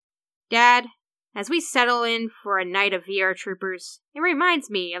Dad, as we settle in for a night of VR Troopers, it reminds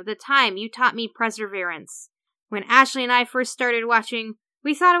me of the time you taught me Perseverance. When Ashley and I first started watching,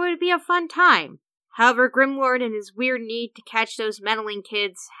 we thought it would be a fun time. However, Grimlord and his weird need to catch those meddling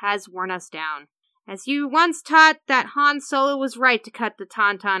kids has worn us down. As you once taught that Han Solo was right to cut the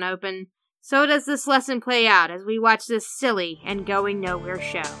Tauntaun open, so does this lesson play out as we watch this silly and going nowhere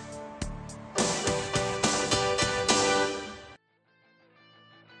show.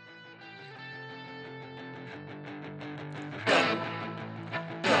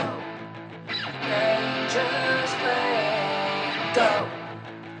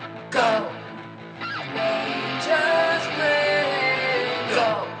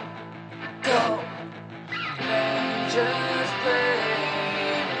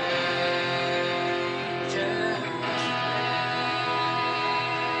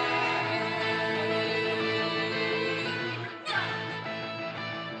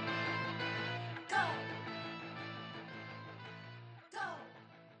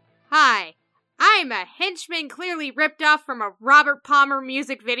 Hi, I'm a henchman clearly ripped off from a Robert Palmer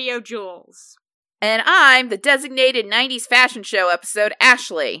music video, Jules. And I'm the designated 90s fashion show episode,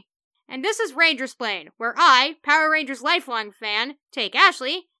 Ashley. And this is Rangersplain, where I, Power Rangers lifelong fan, take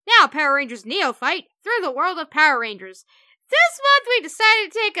Ashley, now Power Rangers neophyte, through the world of Power Rangers. This month we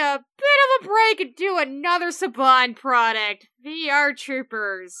decided to take a bit of a break and do another Saban product, VR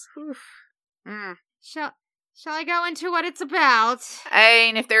Troopers. Shall I go into what it's about? I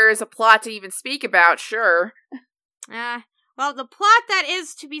mean, if there is a plot to even speak about, sure. Well, the plot that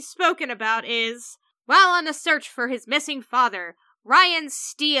is to be spoken about is, while on the search for his missing father, Ryan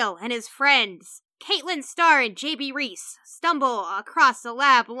Steele and his friends, Caitlin Starr and J.B. Reese, stumble across a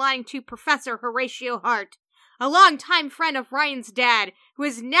lab belonging to Professor Horatio Hart, a longtime friend of Ryan's dad, who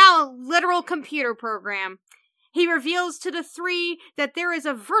is now a literal computer program. He reveals to the three that there is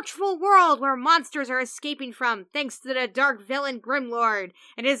a virtual world where monsters are escaping from, thanks to the dark villain Grimlord,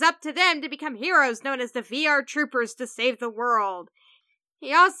 and it is up to them to become heroes known as the VR Troopers to save the world.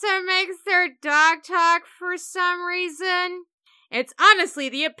 He also makes their dog talk for some reason. It's honestly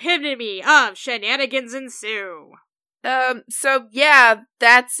the epitome of shenanigans ensue. So yeah,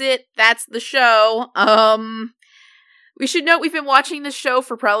 that's it. That's the show. We should note we've been watching this show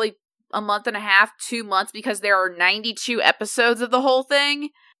for probably a month and a half, 2 months, because there are 92 episodes of the whole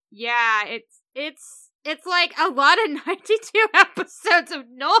thing. Yeah, it's like a lot of 92 episodes of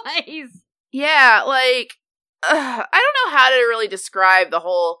noise. Yeah, like, I don't know how to really describe the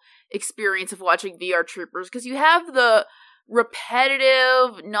whole experience of watching VR Troopers, because you have the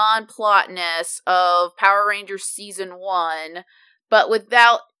repetitive non-plotness of Power Rangers Season 1, but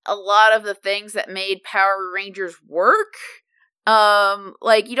without a lot of the things that made Power Rangers work.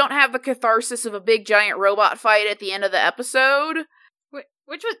 Like, you don't have the catharsis of a big giant robot fight at the end of the episode.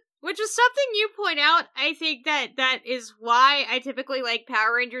 Which is something you point out. I think that is why I typically like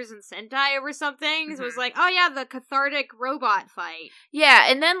Power Rangers and Sentai over some things. It was like, oh yeah, the cathartic robot fight. Yeah,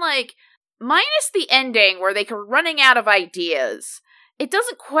 and then, like, minus the ending where they were running out of ideas, it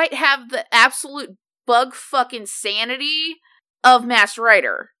doesn't quite have the absolute bug fucking sanity of Masked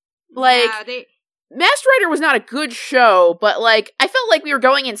Rider. Like, yeah, Masked Rider was not a good show, but, like, I felt like we were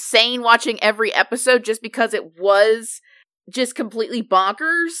going insane watching every episode just because it was just completely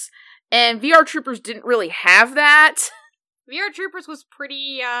bonkers, and VR Troopers didn't really have that. VR Troopers was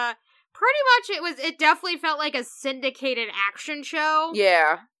pretty much, it definitely felt like a syndicated action show.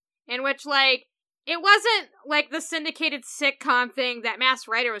 Yeah. In which, like, it wasn't like the syndicated sitcom thing that Masked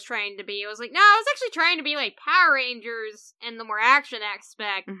Rider was trying to be. It was like, no, I was actually trying to be like Power Rangers and the more action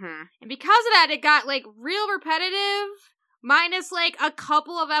aspect. Mm-hmm. And because of that, it got, like, real repetitive, minus, like, a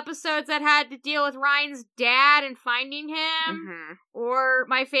couple of episodes that had to deal with Ryan's dad and finding him. Mm-hmm. Or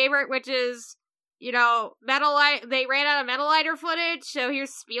my favorite, which is, you know, they ran out of Metal Lighter footage, so here's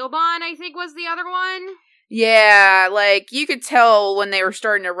Spielbahn, I think was the other one. Yeah, like, you could tell when they were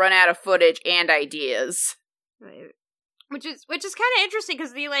starting to run out of footage and ideas. Right. Which is kind of interesting,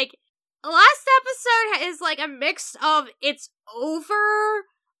 because the, like, last episode is, like, a mix of it's over,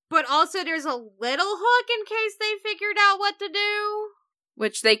 but also there's a little hook in case they figured out what to do.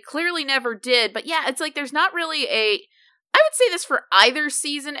 Which they clearly never did, but yeah, it's like there's not really I would say this for either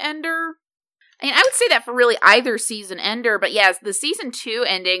season ender. I mean, I would say that for really either season ender, but yeah, the season 2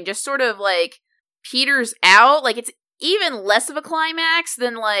 ending just sort of, like, peters out. Like, it's even less of a climax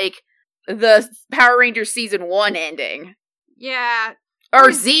than, like, the Power Rangers Season 1 ending. Yeah. Or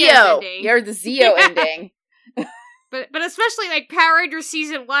Zeo. Yeah, or the Zeo ending. But especially, like, Power Rangers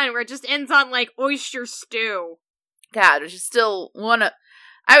Season 1, where it just ends on, like, oyster stew. God, which is still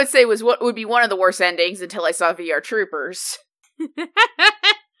I would say was what would be one of the worst endings until I saw VR Troopers.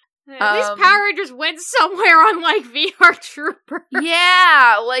 At least Power Rangers went somewhere on, like, VR Trooper.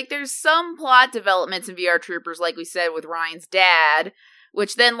 Yeah, like, there's some plot developments in VR Troopers, like we said, with Ryan's dad,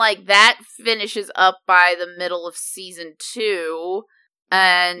 which then, like, that finishes up by the middle of season 2,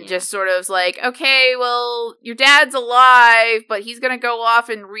 and just sort of like, okay, well, your dad's alive, but he's gonna go off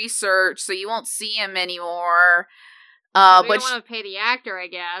and research, so you won't see him anymore. We don't want to pay the actor, I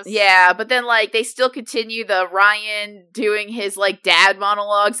guess. Yeah, but then, like, they still continue the Ryan doing his, like, dad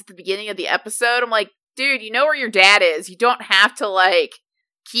monologues at the beginning of the episode. I'm like, dude, you know where your dad is. You don't have to, like,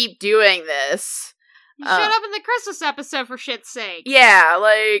 keep doing this. You showed up in the Christmas episode, for shit's sake. Yeah,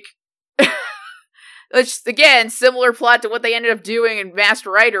 like, which, again, similar plot to what they ended up doing in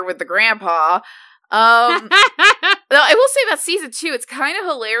Master Rider with the grandpa. Though I will say about season 2, it's kind of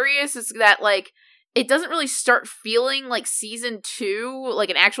hilarious is that, like, it doesn't really start feeling like season 2, like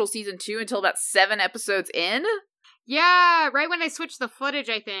an actual season 2, until about 7 episodes in. Yeah, right when they switched the footage,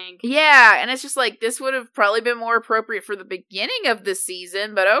 I think. Yeah, and it's just like, this would have probably been more appropriate for the beginning of the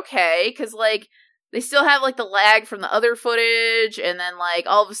season, but okay, because, like, they still have, like, the lag from the other footage, and then, like,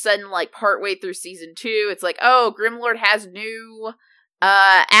 all of a sudden, like, partway through season 2, it's like, oh, Grimlord has new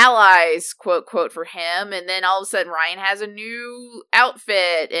allies, quote, quote, for him, and then all of a sudden Ryan has a new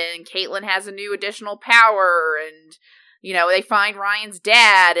outfit, and Caitlin has a new additional power, and, you know, they find Ryan's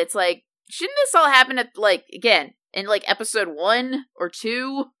dad. It's like, shouldn't this all happen at, like, again, in, like, episode 1 or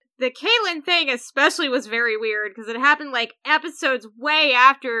 2? The Caitlin thing especially was very weird, because it happened, like, episodes way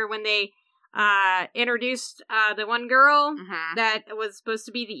after when they introduced the one girl that was supposed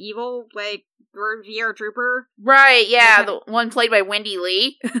to be the evil, like, VR Trooper. Right, yeah, the one played by Wendy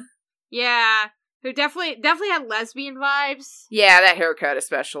Lee. Yeah, who definitely had lesbian vibes. Yeah, that haircut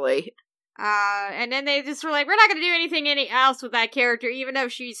especially. And then they just were like, we're not gonna do anything else with that character, even though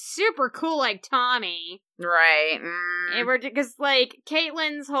she's super cool like Tommy. Right. And we're, because, like,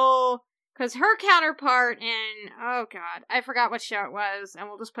 Caitlin's whole, because her counterpart in, oh god, I forgot what show it was, and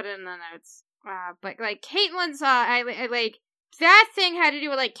we'll just put it in the notes. But, like, Caitlin's, I like, that thing had to do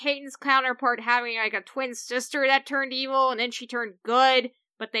with, like, Caitlin's counterpart having, like, a twin sister that turned evil, and then she turned good,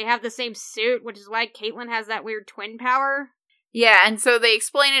 but they have the same suit, which is why Caitlin has that weird twin power. Yeah, and so they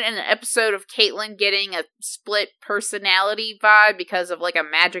explain it in an episode of Caitlin getting a split personality vibe because of, like, a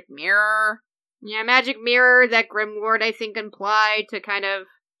magic mirror. Yeah, magic mirror that Grimlord, I think, implied to kind of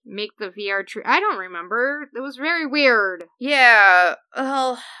make the VR true. I don't remember. It was very weird. Yeah,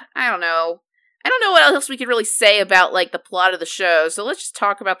 well, I don't know. I don't know what else we could really say about, like, the plot of the show, so let's just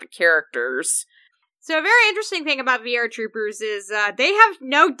talk about the characters. So a very interesting thing about VR Troopers is they have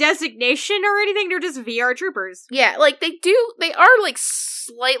no designation or anything, they're just VR Troopers. Yeah, like, they are, like,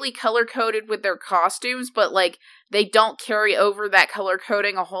 slightly color-coded with their costumes, but, like, they don't carry over that color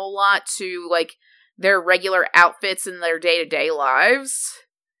coding a whole lot to, like, their regular outfits in their day-to-day lives.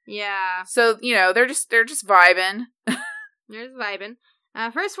 Yeah. So, you know, they're just vibing. They're just vibing.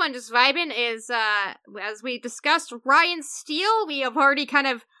 First one, just vibing, is, as we discussed, Ryan Steele. We have already kind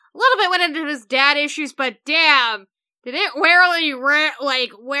of a little bit went into his dad issues, but damn, did it really,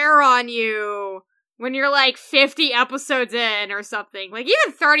 wear on you when you're, like, 50 episodes in or something? Like,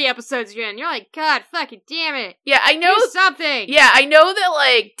 even 30 episodes in, you're like, God fucking damn it. Yeah, I know. Do something. Yeah, I know that,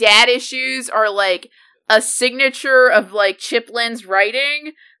 like, dad issues are, like, a signature of, like, Chip Lynn's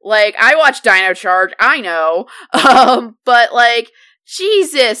writing. Like, I watch Dino Charge, I know. But, like,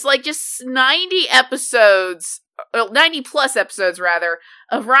 Jesus, like, just 90 plus episodes, rather,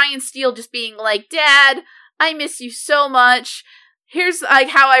 of Ryan Steele just being like, Dad, I miss you so much. Here's, like,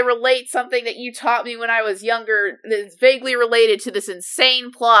 how I relate something that you taught me when I was younger that's vaguely related to this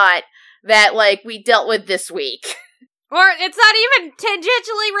insane plot that, like, we dealt with this week. Or it's not even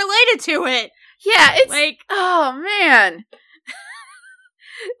tangentially related to it. Yeah, it's, like, oh, man.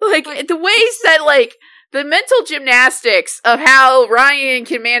 like, the ways that, like, the mental gymnastics of how Ryan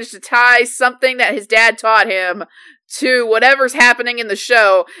can manage to tie something that his dad taught him to whatever's happening in the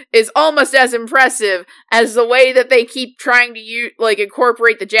show is almost as impressive as the way that they keep trying to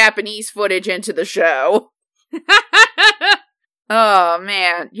incorporate the Japanese footage into the show. Oh,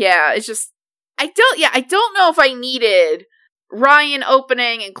 man. Yeah, it's just, I don't know if I needed Ryan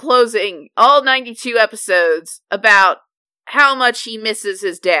opening and closing all 92 episodes about how much he misses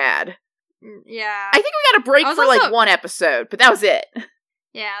his dad. Yeah. I think we got a break for, like, one episode, but that was it.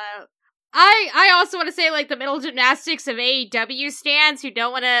 Yeah. I also want to say, like, the mental gymnastics of AEW stans who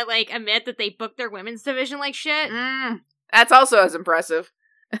don't want to, like, admit that they booked their women's division like shit. That's also as impressive.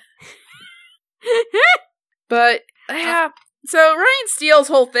 But, yeah. So, Ryan Steele's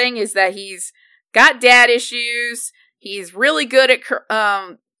whole thing is that he's got dad issues, he's really good at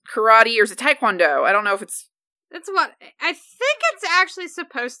karate, or is it taekwondo? I don't know if it's That's what I think it's actually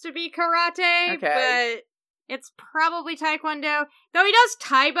supposed to be karate, but it's probably taekwondo. Though he does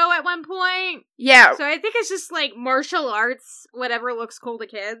taibo at one point. Yeah. So I think it's just like martial arts, whatever looks cool to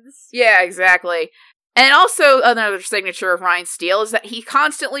kids. Yeah, exactly. And also another signature of Ryan Steele is that he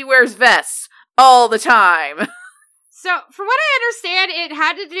constantly wears vests all the time. So, from what I understand, it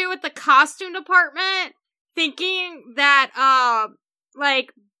had to do with the costume department thinking that,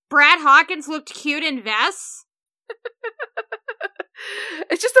 like, Brad Hawkins looked cute in vests.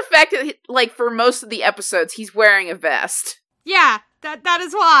 It's just the fact that, like, for most of the episodes, he's wearing a vest. Yeah, that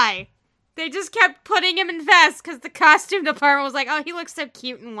is why. They just kept putting him in vests because the costume department was like, oh, he looks so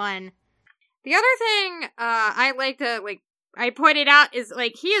cute in one. The other thing I like to, like, I pointed out is,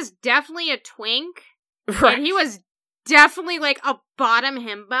 like, he is definitely a twink. Right. And he was definitely, like, a bottom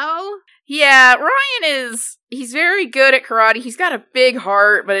himbo. Yeah, Ryan he's very good at karate. He's got a big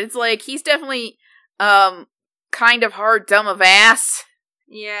heart, but it's like, he's definitely, kind of hard, dumb of ass.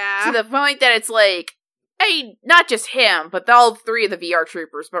 Yeah. To the point that it's like, hey, not just him, but all three of the VR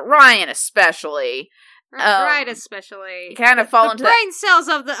troopers, but Ryan especially. Right, especially. Kind of fall into the brain cells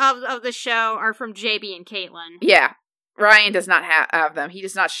of the show are from JB and Caitlin. Yeah. Ryan does not have them. He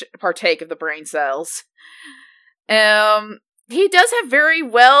does not partake of the brain cells. He does have very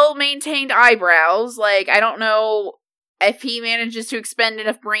well-maintained eyebrows. Like, I don't know if he manages to expend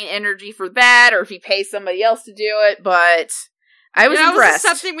enough brain energy for that, or if he pays somebody else to do it, but I was impressed. That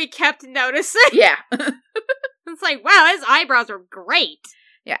was something we kept noticing. Yeah. It's like, wow, his eyebrows are great.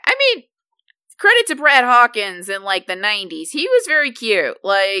 Yeah, I mean, credit to Brad Hawkins in, like, the 90s. He was very cute.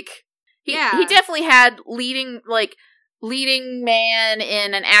 Like, he definitely had leading man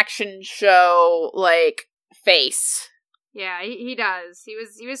in an action show, like, face. Yeah, he does. He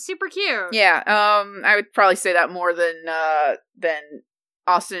was super cute. Yeah, I would probably say that more than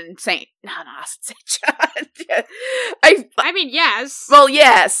Austin St. Not Austin St. John. I mean, yes. Well,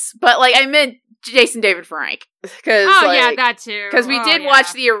 yes, but, like, I meant Jason David Frank. Yeah, that too. Because we did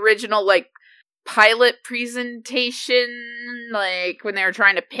watch the original, like, pilot presentation, like, when they were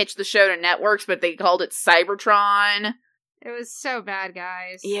trying to pitch the show to networks, but they called it Cybertron. It was so bad,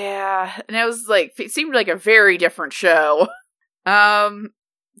 guys. Yeah, and it was like, it seemed like a very different show. So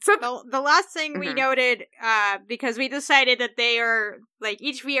the last thing we noted, because we decided that they are, like,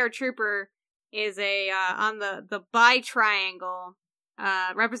 each VR trooper is on the bi-triangle,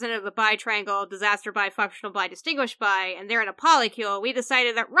 representative of the bi-triangle, disaster bi, functional bi, distinguished bi, and they're in a polycule. We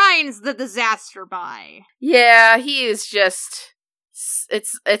decided that Ryan's the disaster bi. Yeah, he is just...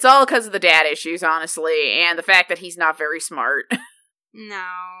 It's all because of the dad issues, honestly, and the fact that he's not very smart. No.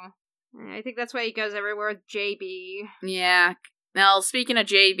 I think that's why he goes everywhere with JB. Yeah. Now, speaking of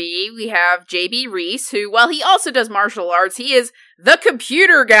JB, we have JB Reese, who, while he also does martial arts, he is the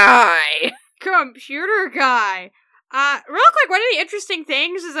computer guy. Computer guy. Real quick, one of the interesting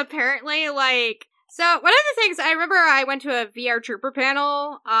things is apparently, like... So, one of the things, I remember I went to a VR Trooper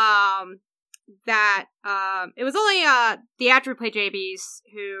panel, that it was only the actor who played JB's,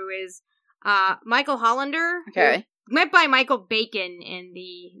 who is Michael Hollander. Okay. Went by Michael Bacon in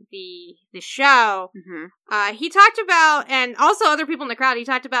the show. Mm-hmm. He talked about, and also other people in the crowd, he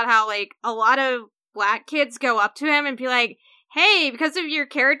talked about how, like, a lot of black kids go up to him and be like, hey, because of your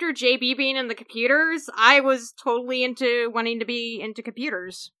character JB being in the computers, I was totally into wanting to be into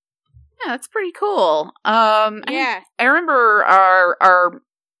computers. Yeah, that's pretty cool. Yeah. I remember our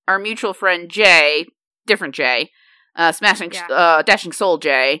mutual friend Jay, different Jay, Dashing Soul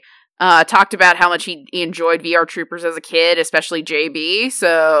Jay, talked about how much he enjoyed VR Troopers as a kid, especially JB.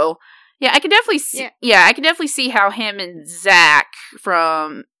 So yeah, I can definitely see. Yeah, I can definitely see how him and Zach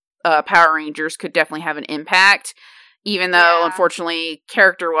from Power Rangers could definitely have an impact, even though unfortunately,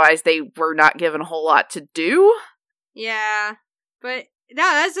 character-wise, they were not given a whole lot to do. Yeah, but no,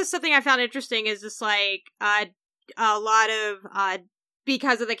 that's just something I found interesting. Is just like a lot of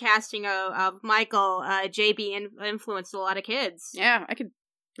because of the casting of Michael, JB influenced a lot of kids. Yeah, I could,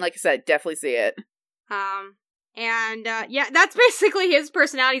 like I said, definitely see it. And that's basically his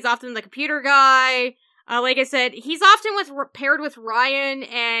personality. He's often the computer guy. Like I said, he's often paired with Ryan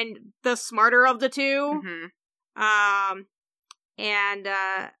and the smarter of the two. Mm-hmm.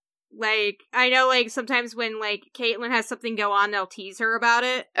 Like, I know, like, sometimes when, like, Caitlin has something go on, they'll tease her about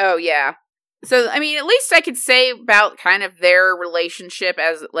it. Oh, yeah. So, I mean, at least I could say about kind of their relationship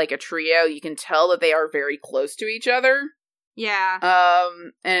as, like, a trio. You can tell that they are very close to each other. Yeah.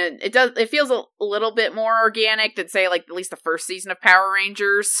 And it feels a little bit more organic than, say, like, at least the first season of Power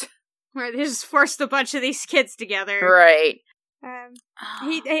Rangers. Where they just forced a bunch of these kids together. Right.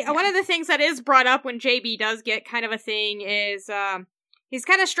 One of the things that is brought up when JB does get kind of a thing is, he's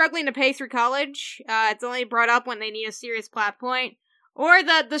kind of struggling to pay through college. It's only brought up when they need a serious plot point. Or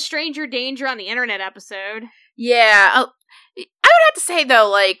the stranger danger on the internet episode. Yeah. I would have to say, though,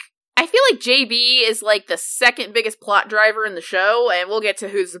 like, I feel like JB is, like, the second biggest plot driver in the show, and we'll get to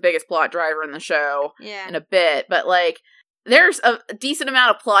who's the biggest plot driver in the show in a bit, but, like, there's a decent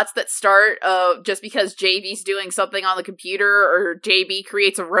amount of plots that start just because JB's doing something on the computer, or JB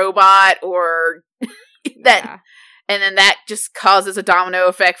creates a robot, or that, and then that just causes a domino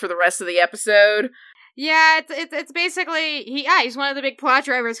effect for the rest of the episode. Yeah, it's basically he's one of the big plot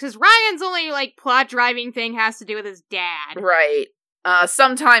drivers because Ryan's only like plot driving thing has to do with his dad, right?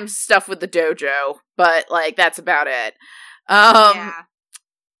 Sometimes stuff with the dojo, but like that's about it.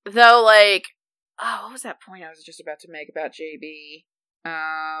 Though, like, what was that point I was just about to make about JB?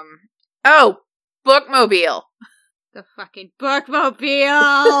 Bookmobile. The fucking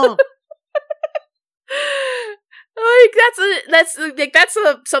Bookmobile. Like that's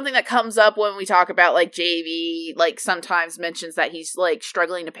something that comes up when we talk about like JB, like sometimes mentions that he's like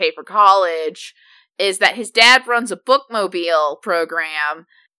struggling to pay for college, is that his dad runs a bookmobile program,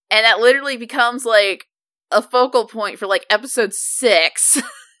 and that literally becomes like a focal point for like episode 6.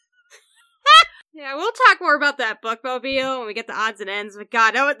 Yeah, we'll talk more about that bookmobile when we get the odds and ends, but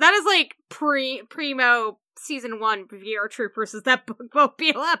god, that is like primo season 1 VR Troopers is that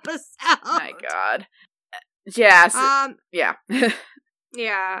bookmobile episode. Oh my god. Yeah. Yeah.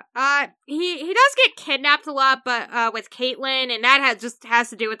 Yeah. He does get kidnapped a lot, but with Caitlin, and that has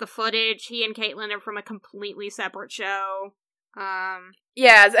to do with the footage. He and Caitlin are from a completely separate show.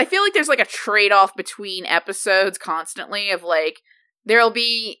 Yeah, I feel like there's like a trade-off between episodes constantly of like there'll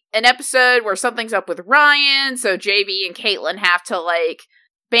be an episode where something's up with Ryan, so JB and Caitlin have to like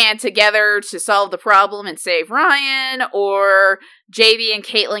band together to solve the problem and save Ryan, or JB and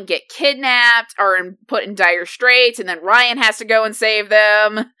Caitlin get kidnapped or put in dire straits, and then Ryan has to go and save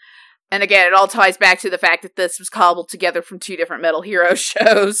them. And again, it all ties back to the fact that this was cobbled together from 2 different Metal Hero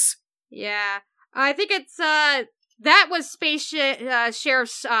shows. Yeah. I think it's, that was Sheriff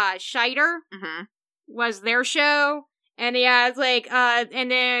Scheider, was their show. And yeah, it's like,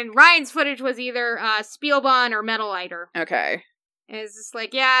 and then Ryan's footage was either, Spielbahn or Metal Lighter. Okay. And it's just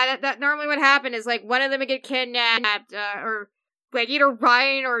like, yeah, that normally what happened is like one of them would get kidnapped, or like either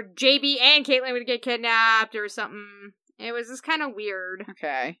Ryan or JB and Caitlin would get kidnapped or something. It was just kind of weird.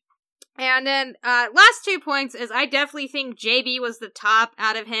 Okay. And then, last 2 points is I definitely think JB was the top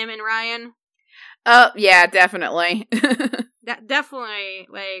out of him and Ryan. Yeah, definitely. Definitely,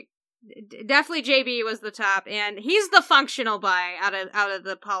 like, definitely JB was the top, and he's the functional buy out of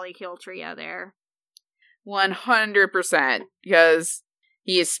the polykill trio there. 100%, because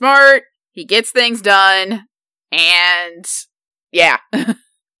he is smart, he gets things done, and yeah.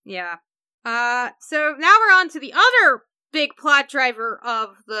 Yeah. So now we're on to the other big plot driver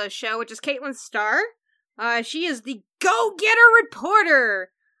of the show, which is Caitlin Starr. She is the go-getter reporter.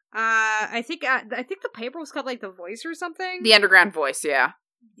 I think the paper was called like The Voice or something. The Underground Voice, yeah.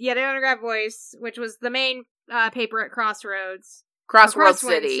 Yeah, the Underground Voice, which was the main paper at Crossroads. Crossworld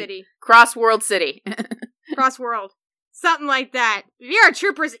City. Crossworld City. Crossworld. Something like that. VR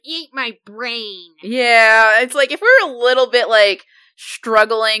Troopers eat my brain. Yeah, it's like, if we're a little bit, like,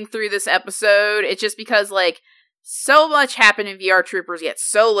 struggling through this episode, it's just because, like, so much happened in VR Troopers, yet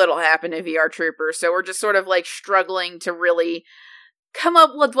so little happened in VR Troopers, so we're just sort of, like, struggling to really come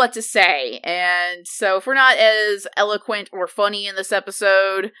up with what to say. And so if we're not as eloquent or funny in this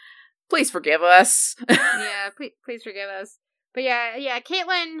episode, please forgive us. Yeah, please forgive us. But yeah,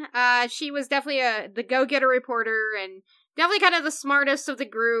 Caitlin, she was definitely the go-getter reporter, and definitely kind of the smartest of the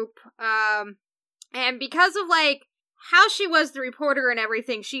group. And because of, like, how she was the reporter and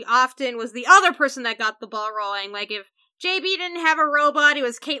everything, she often was the other person that got the ball rolling. Like, if JB didn't have a robot, it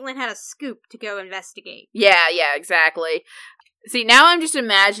was Caitlin had a scoop to go investigate. Yeah, exactly. See, now I'm just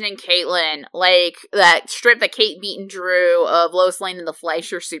imagining Caitlin, like, that strip that Kate Beaton drew of Lois Lane in the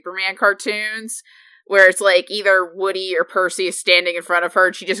Fleischer Superman cartoons, where it's like either Woody or Percy is standing in front of her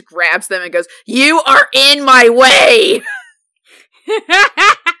and she just grabs them and goes, "You are in my way!"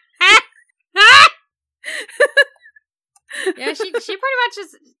 Yeah, she pretty much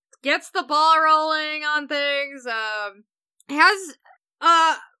just gets the ball rolling on things. Has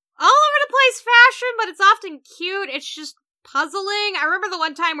all over the place fashion, but it's often cute. It's just puzzling. I remember the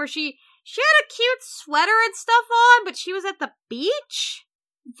one time where she had a cute sweater and stuff on, but she was at the beach.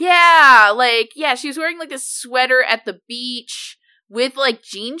 Yeah, she was wearing, like, this sweater at the beach with, like,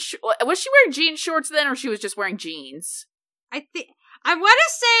 jeans. Was she wearing jean shorts then, or she was just wearing jeans? I want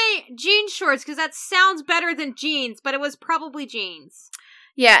to say jean shorts, because that sounds better than jeans, but it was probably jeans.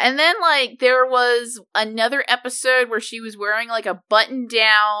 Yeah, and then, like, there was another episode where she was wearing, like, a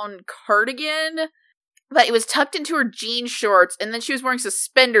button-down cardigan, but it was tucked into her jean shorts, and then she was wearing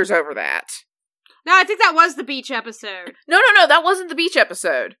suspenders over that. No, I think that was the beach episode. No, that wasn't the beach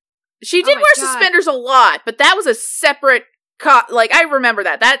episode. She did wear suspenders a lot, but that was a separate, I remember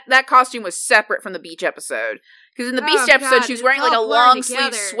that. That costume was separate from the beach episode. Because in the beach episode, she was wearing, like, a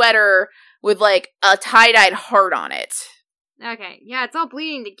long-sleeve sweater with, like, a tie-dyed heart on it. Okay, yeah, it's all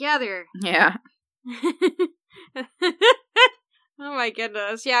bleeding together. Yeah. Oh my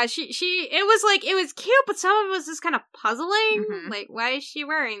goodness. Yeah, it was cute, but some of it was just kind of puzzling. Mm-hmm. Like, why is she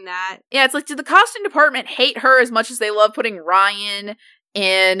wearing that? Yeah, it's like, did the costume department hate her as much as they love putting Ryan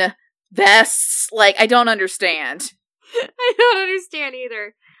in vests? Like, I don't understand. I don't understand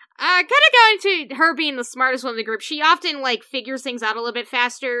either. Kind of going to her being the smartest one in the group, she often, like, figures things out a little bit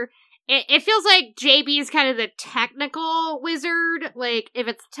faster. It feels like JB is kind of the technical wizard. Like, if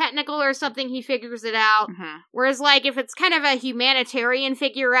it's technical or something, he figures it out. Mm-hmm. Whereas, like, if it's kind of a humanitarian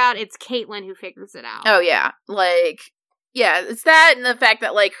figure out, it's Caitlin who figures it out. Oh, yeah. Like, yeah, it's that and the fact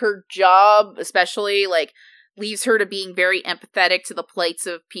that, like, her job, especially, like, leaves her to being very empathetic to the plights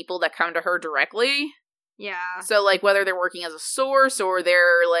of people that come to her directly. Yeah. So, like, whether they're working as a source or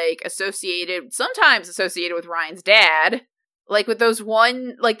they're, like, sometimes associated with Ryan's dad. Like, with that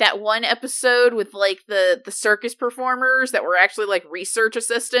one episode with, like, the circus performers that were actually, like, research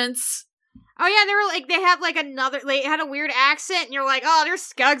assistants. Oh, yeah, they had a weird accent, and you're like, oh, they're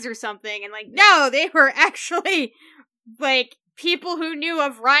Scugs or something. And, like, no, they were actually, like, people who knew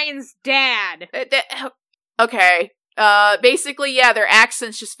of Ryan's dad. Okay. Basically, yeah, their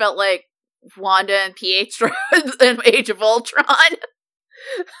accents just felt like Wanda and Pietro in Age of Ultron.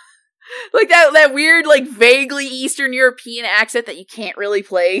 Like that weird, like, vaguely Eastern European accent that you can't really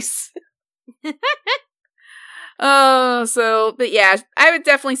place. But yeah, I would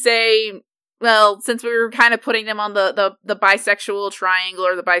definitely say, well, since we were kind of putting them on the bisexual triangle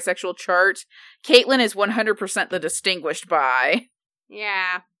or the bisexual chart, Caitlin is 100% the distinguished bi.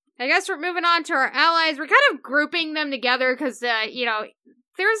 Yeah. I guess we're moving on to our allies. We're kind of grouping them together because,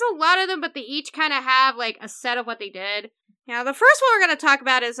 there's a lot of them, but they each kind of have, like, a set of what they did. Now, the first one we're going to talk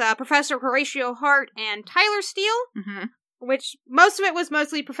about is Professor Horatio Hart and Tyler Steele, mm-hmm. which most of it was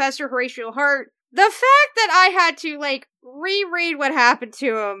mostly Professor Horatio Hart. The fact that I had to, like, reread what happened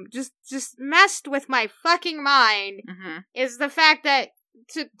to him just messed with my fucking mind, mm-hmm. is the fact that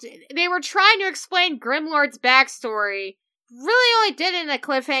they were trying to explain Grimlord's backstory. Really only did it in a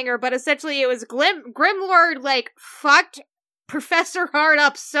cliffhanger, but essentially it was Grimlord, like, fucked Professor Hart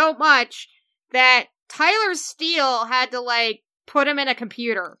up so much that Tyler Steele had to, like, put him in a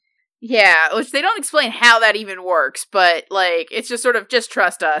computer. Yeah, which they don't explain how that even works, but, like, it's just sort of, just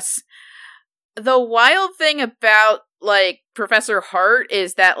trust us. The wild thing about, like, Professor Hart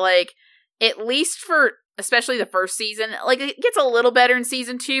is that, like, at least for, especially the first season, like, it gets a little better in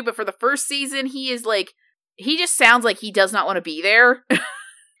season 2, but for the first season, he is, like, he just sounds like he does not want to be there.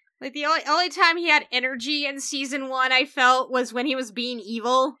 Like, the only time he had energy in season 1, I felt, was when he was being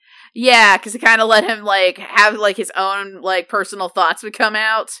evil. Yeah, because it kind of let him, like, have, like, his own, like, personal thoughts would come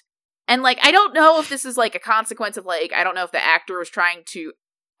out. And, like, I don't know if this is, like, a consequence of, like, I don't know if the actor was trying to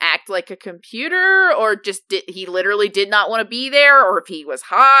act like a computer, or just he literally did not want to be there, or if he was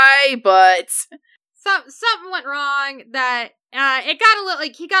high, but something went wrong that, it got a little,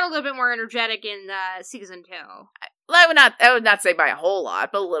 like, he got a little bit more energetic in, season 2. I would not say by a whole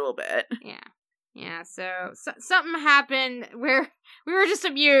lot, but a little bit. Yeah, so something happened where we were just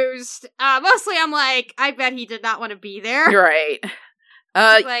amused. Mostly I'm like, I bet he did not want to be there. You're right.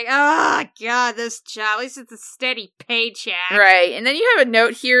 Like, oh god, this job, at least it's a steady paycheck. Right, and then you have a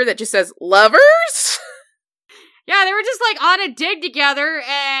note here that just says, lovers? Yeah, they were just, like, on a dig together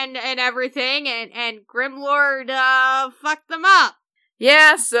and everything, and Grimlord, fucked them up.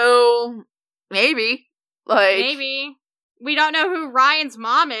 Yeah, so, maybe. Like, maybe. We don't know who Ryan's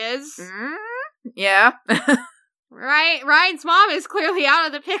mom is. Yeah. Right? Ryan's mom is clearly out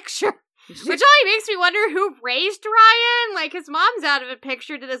of the picture. Which only makes me wonder who raised Ryan. Like, his mom's out of the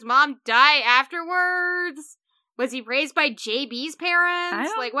picture. Did his mom die afterwards? Was he raised by JB's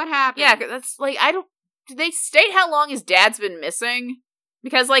parents? Like, what happened? Yeah, that's, like, did they state how long his dad's been missing?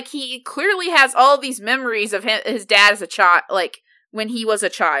 Because, like, he clearly has all these memories of his dad as a child, like, when he was a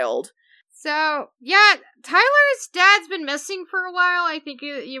child. So, yeah, Tyler's dad's been missing for a while, I think,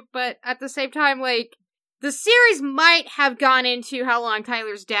 but at the same time, like, the series might have gone into how long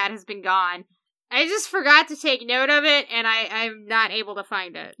Tyler's dad has been gone. I just forgot to take note of it, and I'm not able to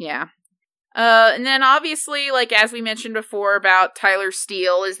find it. Yeah. And then obviously, like, as we mentioned before about Tyler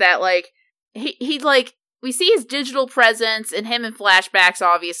Steele, is that, like, he like, we see his digital presence and him in flashbacks,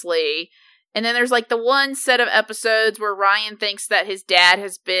 obviously. And then there's, like, the one set of episodes where Ryan thinks that his dad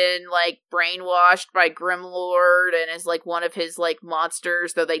has been, like, brainwashed by Grimlord and is, like, one of his, like,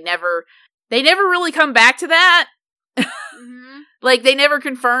 monsters, though they never really come back to that. Mm-hmm. Like, they never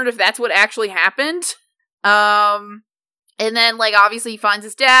confirmed if that's what actually happened. And then, like, obviously he finds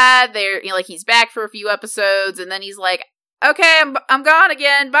his dad. They're, you know, like, he's back for a few episodes, and then he's like, okay, I'm gone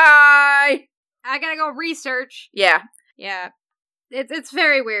again, bye! I gotta go research. Yeah. Yeah. It's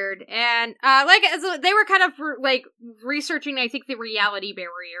very weird, and they were kind of like researching, I think, the reality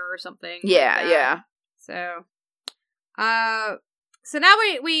barrier or something. Yeah. So now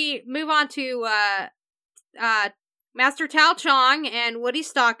we move on to Master Tao Chong and Woody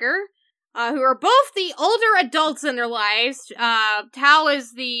Stalker, who are both the older adults in their lives. Tao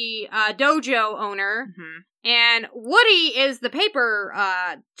is the dojo owner. Mm-hmm. And Woody is the paper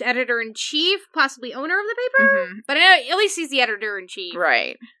editor-in-chief, possibly owner of the paper? Mm-hmm. But at least he's the editor-in-chief.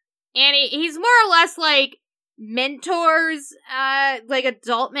 Right. And he's more or less like mentors, like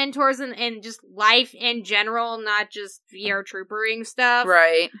adult mentors in just life in general, not just VR troopering stuff.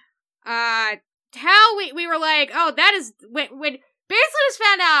 Right. Tao, we were like, oh, that is... When basically just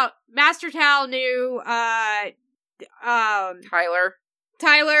found out Master Tao knew,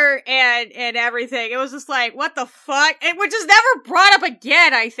 Tyler and everything. It was just like, what the fuck? Which is never brought up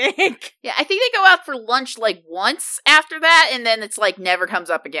again, I think. Yeah, I think they go out for lunch, like, once after that, and then it's, like, never comes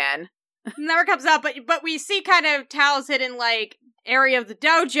up again. Never comes up, but we see kind of Tao's hidden, like, area of the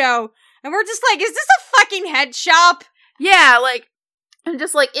dojo, and we're just like, is this a fucking head shop? Yeah, like, I'm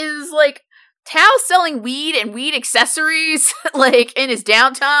just like, is, like, Tao selling weed and weed accessories, like, in his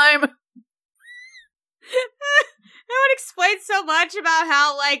downtime? That would explain so much about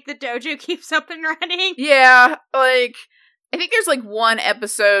how, like, the dojo keeps up and running. Yeah, like, I think there's, like, one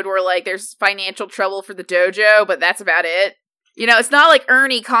episode where, like, there's financial trouble for the dojo, but that's about it. You know, it's not like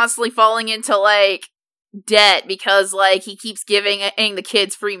Ernie constantly falling into, like, debt because, like, he keeps giving the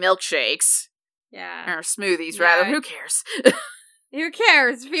kids free milkshakes. Yeah. Or smoothies, rather. Who cares? Who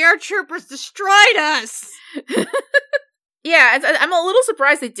cares? VR Troopers destroyed us! Yeah, I'm a little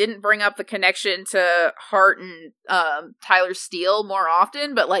surprised they didn't bring up the connection to Hart and Tyler Steele more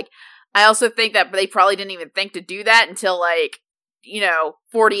often, but, like, I also think that they probably didn't even think to do that until, like,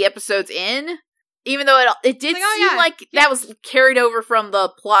 40 episodes in. Even though it did seem like that was carried over from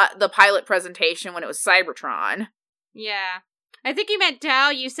the pilot presentation when it was Cybertron. Yeah. I think you meant Tao,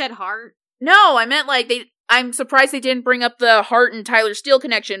 you said Hart. No, I meant, like, I'm surprised they didn't bring up the Hart and Tyler Steele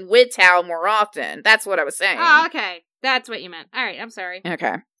connection with Tao more often. That's what I was saying. Oh, okay. That's what you meant. Alright, I'm sorry.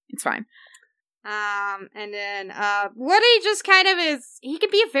 Okay, it's fine. And then, Woody just kind of he can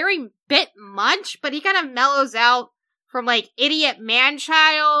be a very bit much, but he kind of mellows out from, like, idiot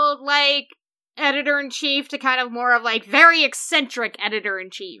man-child, like, editor-in-chief to kind of more of, like, very eccentric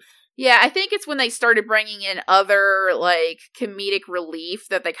editor-in-chief. Yeah, I think it's when they started bringing in other, like, comedic relief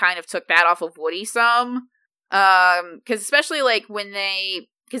that they kind of took that off of Woody some. Because especially, like,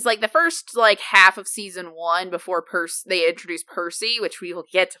 because, like, the first, like, half of season 1 before they introduced Percy, which we will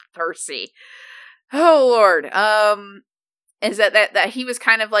get to Percy. Oh, Lord. Is that he was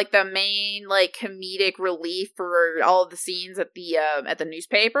kind of, like, the main, like, comedic relief for all of the scenes at the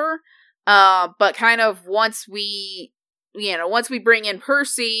newspaper. But kind of once we bring in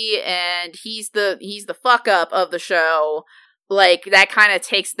Percy and he's the fuck up of the show, like, that kind of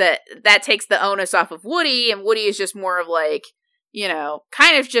takes the onus off of Woody, and Woody is just more of, like,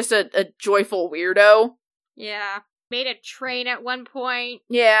 kind of just a joyful weirdo. Yeah. Made a train at one point.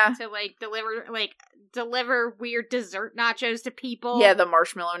 Yeah. To, like, deliver weird dessert nachos to people. Yeah, the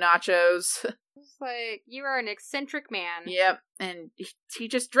marshmallow nachos. It's like, you are an eccentric man. Yep. And he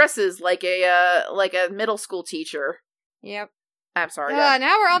just dresses like a middle school teacher. Yep. I'm sorry.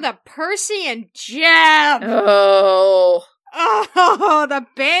 Now we're on to Percy and Jeb. Oh, the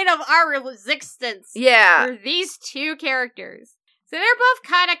bane of our resistance. Yeah. For these two characters. So they're both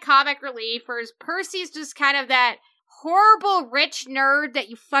kind of comic reliefers. Percy's just kind of that horrible rich nerd that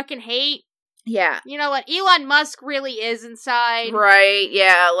you fucking hate. Yeah. You know what Elon Musk really is inside. Right,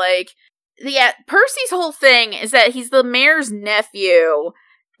 yeah, like, Percy's whole thing is that he's the mayor's nephew,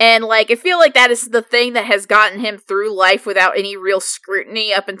 and, like, I feel like that is the thing that has gotten him through life without any real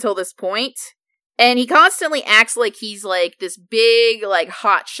scrutiny up until this point. And he constantly acts like he's, like, this big, like,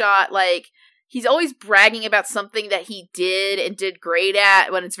 hotshot, like, he's always bragging about something that he did and did great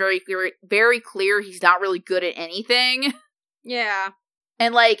at when it's very clear he's not really good at anything. Yeah.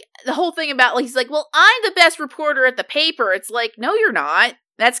 And, like, the whole thing about, like, he's like, well, I'm the best reporter at the paper. It's like, no, you're not.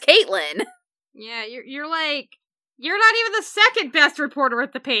 That's Caitlin. Yeah, you're like, You're not even the second best reporter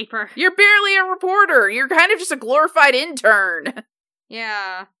at the paper. You're barely a reporter. You're kind of just a glorified intern.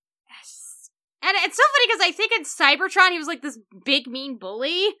 Yeah. And it's so funny because I think in Cybertron he was like this big mean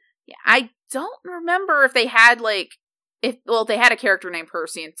bully. Yeah, I don't remember if they had they had a character named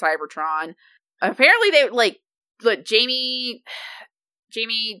Percy in Cybertron. Apparently they Jamie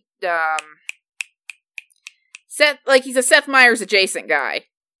Seth, he's a Seth Meyers adjacent guy.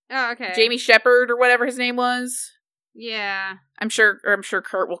 Oh, okay. Jamie Shepard or whatever his name was. Yeah. I'm sure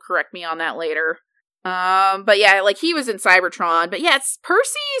Kurt will correct me on that later. But yeah, he was in Cybertron. But yeah,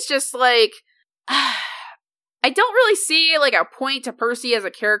 Percy's just I don't really see a point to Percy as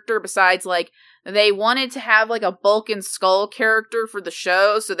a character besides they wanted to have a Bulk and Skull character for the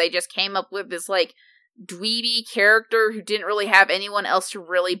show, so they just came up with this dweeby character who didn't really have anyone else to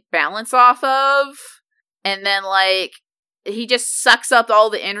really balance off of. And then he just sucks up all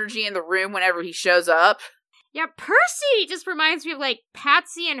the energy in the room whenever he shows up. Yeah, Percy just reminds me of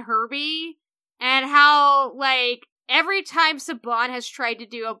Patsy and Herbie, and how every time Saban has tried to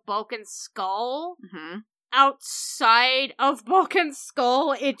do a Bulk and Skull outside of Bulk and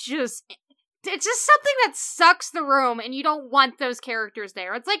Skull, it's just something that sucks the room, and you don't want those characters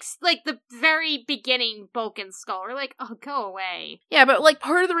there. It's like the very beginning Bulk and Skull. We're oh, go away. Yeah, but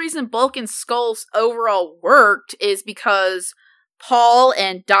part of the reason Bulk and Skull's overall worked is because Paul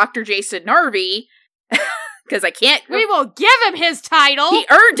and Dr. Jason Narvi, because I can't... We will give him his title! He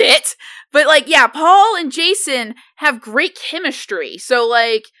earned it! But Paul and Jason have great chemistry, so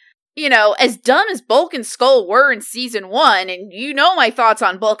as dumb as Bulk and Skull were in season 1, and my thoughts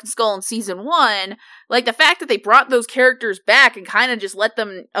on Bulk and Skull in season 1, the fact that they brought those characters back and kind of just let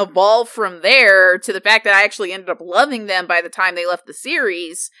them evolve from there to the fact that I actually ended up loving them by the time they left the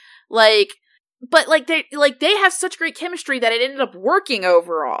series, but they have such great chemistry that it ended up working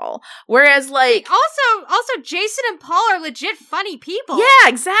overall. Whereas also Jason and Paul are legit funny people. Yeah,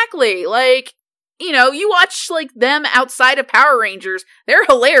 exactly. You watch, them outside of Power Rangers, they're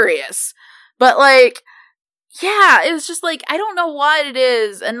hilarious. But, yeah, it was just, I don't know what it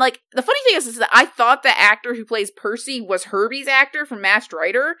is. And, the funny thing is that I thought the actor who plays Percy was Herbie's actor from Masked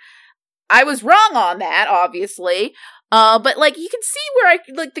Rider. I was wrong on that, obviously. But, you can see where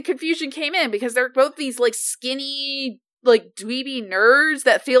the confusion came in, because they're both these, skinny, dweeby nerds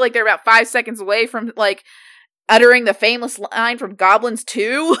that feel like they're about 5 seconds away from, uttering the famous line from Goblins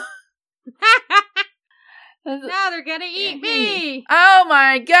 2. Now they're gonna eat me! Oh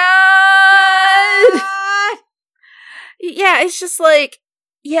my god! Yeah, it's just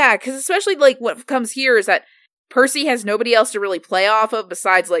yeah, because especially what comes here is that Percy has nobody else to really play off of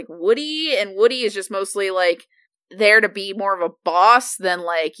besides Woody, and Woody is just mostly there to be more of a boss than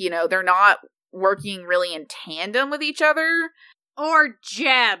they're not working really in tandem with each other. Or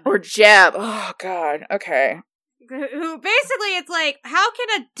Jeb. Oh god, okay. Who basically it's how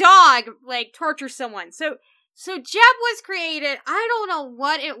can a dog torture someone? So Jeb was created. I don't know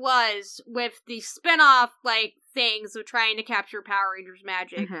what it was with the spin-off things of trying to capture Power Rangers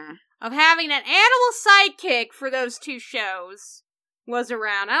magic of having an animal sidekick for those two shows was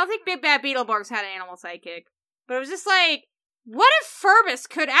around. I don't think Big Bad Beetleborgs had an animal sidekick, but it was just what if Furbus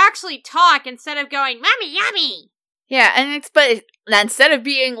could actually talk instead of going "Mommy, yummy"? Yeah, and but instead of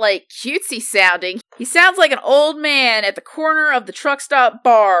being cutesy sounding, he sounds like an old man at the corner of the truck stop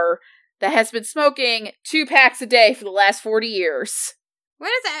bar that has been smoking 2 packs a day for the last 40 years.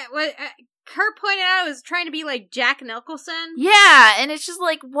 What is that? What Kurt pointed out, it was trying to be Jack Nicholson. Yeah, and it's just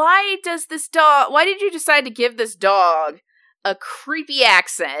why did you decide to give this dog a creepy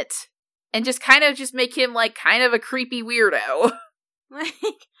accent and just kind of make him kind of a creepy weirdo?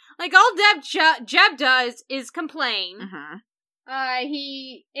 All Jeb does is complain.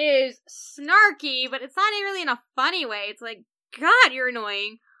 He is snarky, but it's not really in a funny way. It's God, you're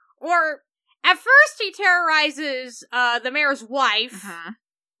annoying. Or, at first he terrorizes, the mayor's wife.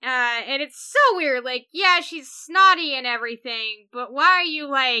 And it's so weird. Yeah, she's snotty and everything, but why are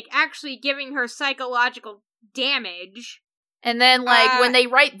you, actually giving her psychological damage? And then, when they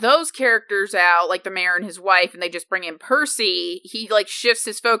write those characters out, the mayor and his wife, and they just bring in Percy, he, shifts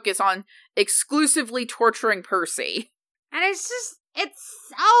his focus on exclusively torturing Percy. And it's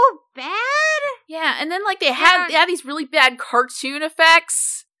so bad! Yeah, and then, they have these really bad cartoon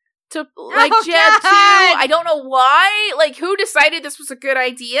effects to, Jeb, God. too. I don't know why. Who decided this was a good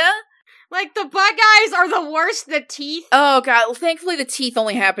idea? The bug guys are the worst, the teeth. Oh, God. Well, thankfully the teeth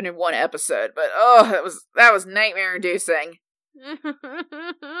only happened in one episode, but, that was nightmare-inducing.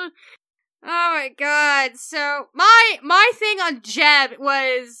 Oh my god. So my thing on Jeb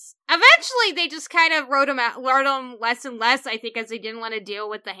was eventually they just kind of wrote him less and less, I think, as they didn't want to deal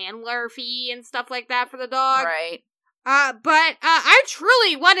with the handler fee and stuff like that for the dog. Right. But I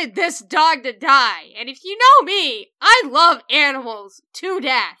truly wanted this dog to die. And if you know me, I love animals to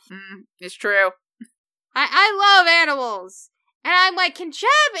death. It's true. I love animals. And I'm like, can Jeb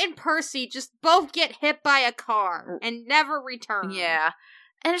and Percy just both get hit by a car and never return? Yeah.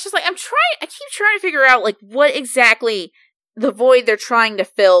 And it's just like, I keep trying to figure out, like, what exactly the void they're trying to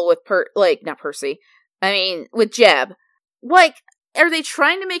fill with not Percy. I mean, with Jeb. Like, are they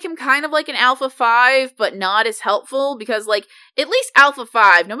trying to make him kind of like an Alpha 5, but not as helpful? Because, like, at least Alpha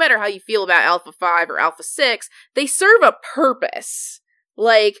 5, no matter how you feel about Alpha 5 or Alpha 6, they serve a purpose.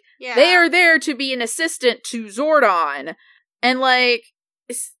 Like, they are there to be an assistant to Zordon. And, like,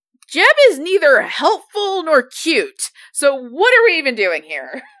 Jeb is neither helpful nor cute. So what are we even doing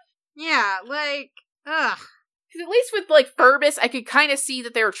here? Yeah, like, ugh. Because at least with, like, Furbus, I could kind of see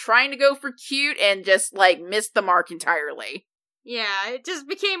that they were trying to go for cute and just, like, missed the mark entirely. Yeah, it just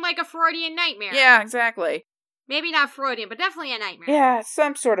became like a Freudian nightmare. Yeah, exactly. Maybe not Freudian, but definitely a nightmare. Yeah,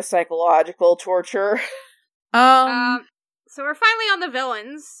 some sort of psychological torture. So we're finally on the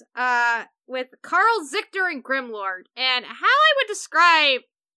villains, with Carl, Zictor, and Grimlord. And how I would describe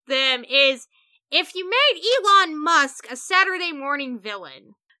them is if you made Elon Musk a Saturday morning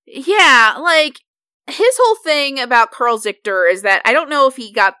villain. Yeah, like, his whole thing about Carl Zictor is that I don't know if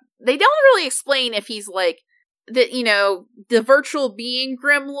they don't really explain if he's, like, the virtual being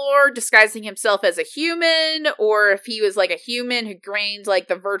Grimlord disguising himself as a human, or if he was, like, a human who gained, like,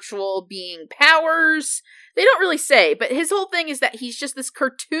 the virtual being powers. They don't really say, but his whole thing is that he's just this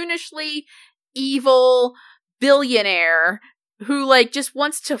cartoonishly evil billionaire who, like, just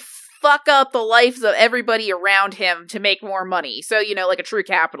wants to fuck up the lives of everybody around him to make more money. So, like a true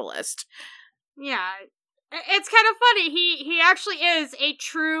capitalist. Yeah. It's kind of funny. He actually is a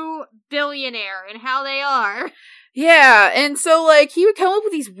true billionaire in how they are. Yeah, and so, like, he would come up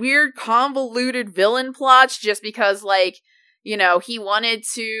with these weird, convoluted villain plots just because, like, he wanted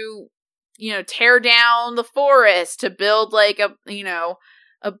to, tear down the forest to build, like, a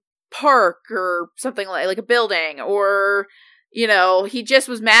park or something like a building, or, he just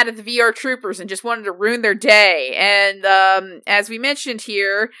was mad at the VR troopers and just wanted to ruin their day. And, as we mentioned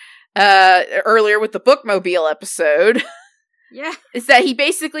here, earlier with the Bookmobile episode, yeah, is that he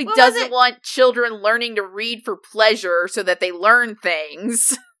basically doesn't want children learning to read for pleasure so that they learn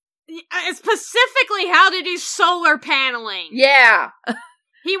things. Specifically how to do solar paneling. Yeah.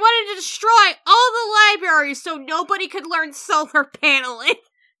 He wanted to destroy all the libraries so nobody could learn solar paneling.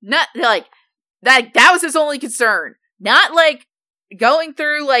 Not, like, that was his only concern. Not, like, going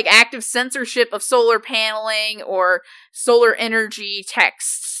through, like, active censorship of solar paneling or solar energy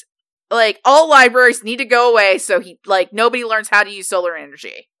texts. Like, all libraries need to go away so nobody learns how to use solar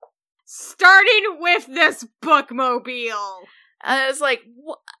energy. Starting with this Bookmobile. I was like,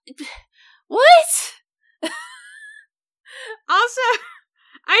 what? Also,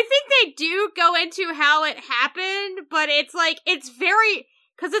 I think they do go into how it happened, but it's very,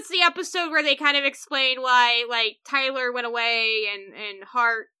 because it's the episode where they kind of explain why, like, Tyler went away and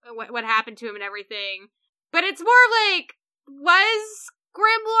Hart, what happened to him and everything. But it's more like, was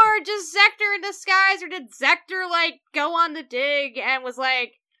Grimlord just Zector in disguise, or did Zector, like, go on the dig and was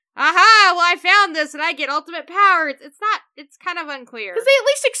like, aha, well, I found this and I get ultimate powers? It's kind of unclear. Because they at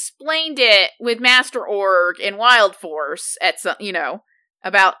least explained it with Master Org and Wild Force at some,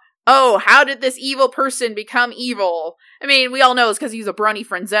 about, oh, how did this evil person become evil? I mean, we all know it's because he's a Brony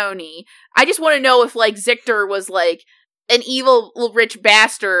Frenzoni. I just want to know if, like, Zictor was, like, an evil rich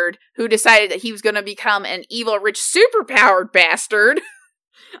bastard who decided that he was going to become an evil rich superpowered bastard.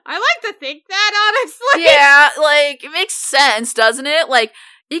 I like to think that, honestly. Yeah, like, it makes sense, doesn't it? Like,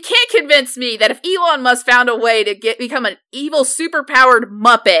 you can't convince me that if Elon Musk found a way to become an evil superpowered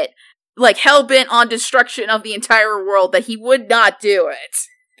Muppet, like, hell-bent on destruction of the entire world, that he would not do it.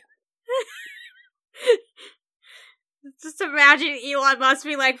 Just imagine Elon Musk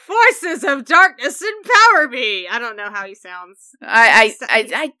being like, forces of darkness empower me. I don't know how he sounds. I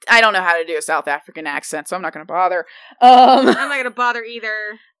don't know how to do a South African accent, so I'm not going to bother. I'm not going to bother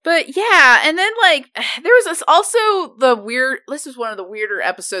either. But yeah, and then, like, there was this is one of the weirder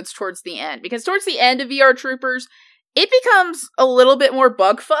episodes towards the end, because towards the end of VR Troopers, it becomes a little bit more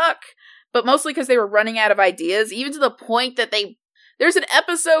bugfuck, but mostly because they were running out of ideas, even to the point that there's an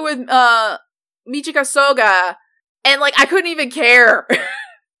episode with, Michika Soga, and, like, I couldn't even care.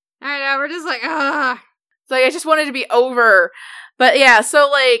 I know, we're just like, ugh. It's like, I just wanted to be over. But yeah, so,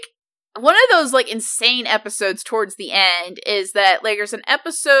 like, one of those, like, insane episodes towards the end is that, like, there's an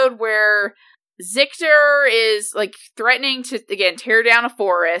episode where Zictor is, like, threatening to, again, tear down a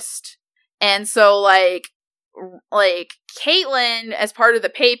forest. And so, like, Caitlin, as part of the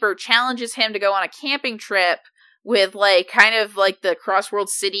paper, challenges him to go on a camping trip with, like, kind of like the Crossworld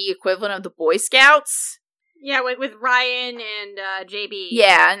City equivalent of the Boy Scouts. Yeah, with Ryan and JB.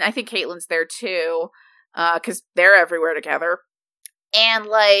 Yeah, and I think Caitlin's there too, because they're everywhere together. And,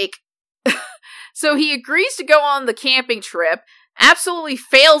 like, so he agrees to go on the camping trip, absolutely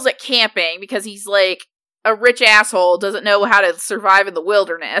fails at camping because he's, like, a rich asshole, doesn't know how to survive in the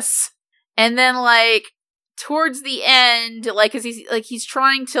wilderness. And then, like, towards the end, like, cause he's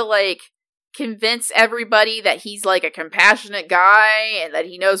trying to, like, convince everybody that he's, like, a compassionate guy and that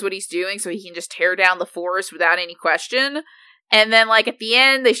he knows what he's doing so he can just tear down the forest without any question. And then, like, at the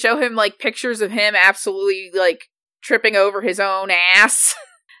end, they show him, like, pictures of him absolutely, like, tripping over his own ass,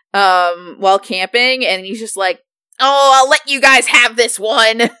 while camping, and he's just like, oh, I'll let you guys have this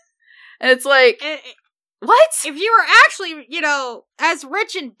one. And it's like, what? If you were actually, as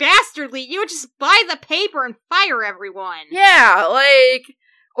rich and bastardly, you would just buy the paper and fire everyone. Yeah, like,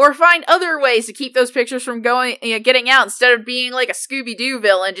 or find other ways to keep those pictures from getting out instead of being like a Scooby-Doo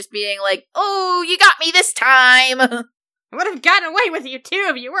villain, just being like, oh, you got me this time. I would have gotten away with you too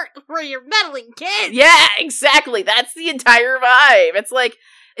if you weren't for your meddling kids. Yeah, exactly. That's the entire vibe. It's like,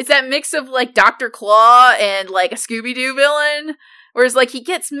 it's that mix of, like, Dr. Claw and, like, a Scooby-Doo villain. Whereas, like, he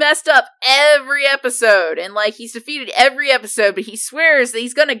gets messed up every episode. And, like, he's defeated every episode, but he swears that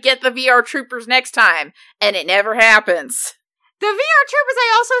he's gonna get the VR Troopers next time. And it never happens. The VR Troopers,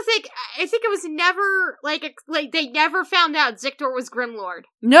 I think it was never, like, they never found out Zictor was Grimlord.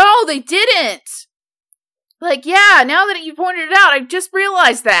 No, they didn't! Like, yeah, now that you pointed it out, I just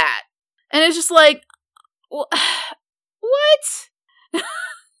realized that. And it's just like, what?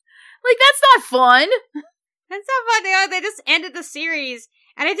 Like, that's not fun. That's not fun. They just ended the series.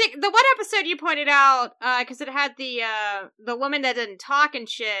 And I think the one episode you pointed out, because it had the woman that didn't talk and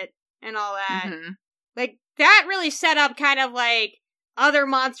shit and all that. Mm-hmm. Like, that really set up kind of, like, other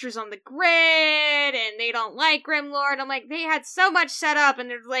monsters on the grid, and they don't like Grimlord. I'm like, they had so much set up, and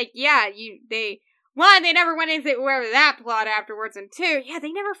they're like, yeah, they never went anywhere with that plot afterwards, and two, yeah,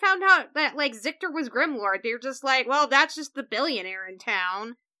 they never found out that, like, Zictor was Grimlord. They were just like, well, that's just the billionaire in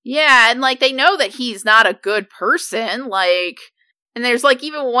town. Yeah, and, like, they know that he's not a good person, like, and there's, like,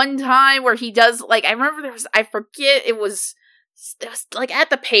 even one time where he does, like, I remember I forget, it was, like, at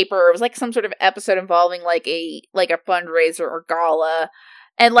the paper, it was, like, some sort of episode involving, like a fundraiser or gala,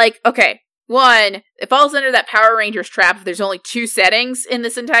 and, like, okay, one, it falls under that Power Rangers trap if there's only 2 settings in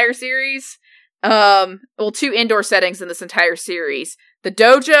this entire series, 2 indoor settings in this entire series, the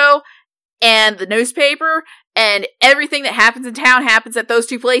dojo and the newspaper, and everything that happens in town happens at those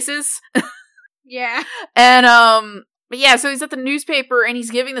 2 places. Yeah. And, but yeah, so he's at the newspaper, and he's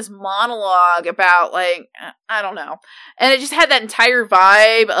giving this monologue about, like, I don't know. And it just had that entire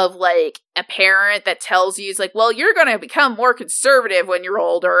vibe of, like, a parent that tells you, it's like, well, you're gonna become more conservative when you're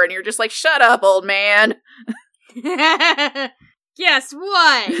older, and you're just like, shut up, old man. Guess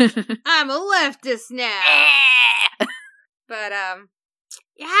what? I'm a leftist now. But,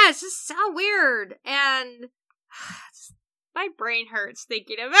 yeah, it's just so weird, and my brain hurts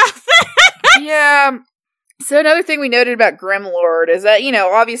thinking about that. Yeah. So another thing we noted about Grimlord is that,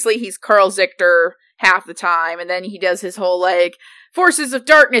 obviously he's Carl Zictor half the time, and then he does his whole, like, forces of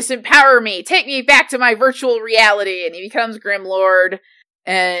darkness empower me, take me back to my virtual reality, and he becomes Grimlord,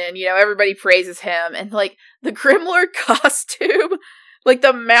 and, everybody praises him, and, like, the Grimlord costume, like,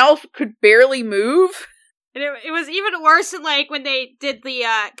 the mouth could barely move. And it was even worse than, like, when they did the,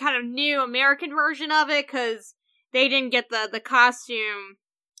 kind of new American version of it, because they didn't get the costume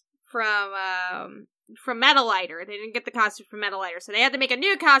from Metallighter. They didn't get the costume from Metallighter, so they had to make a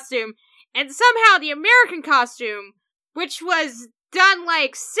new costume, and somehow the American costume, which was done,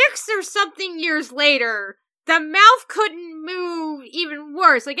 like, 6 or something years later, the mouth couldn't move even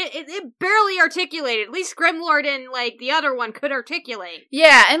worse. Like, it barely articulated. At least Grimlord and, like, the other one could articulate.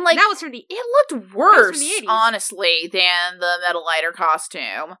 Yeah, and, like, that was from it looked worse, honestly, than the Metallighter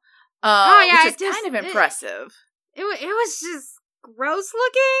costume. Which is kind of impressive. It was just gross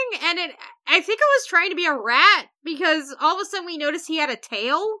looking, and I think it was trying to be a rat, because all of a sudden we noticed he had a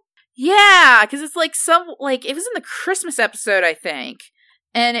tail. Yeah, because it's, like, it was in the Christmas episode, I think.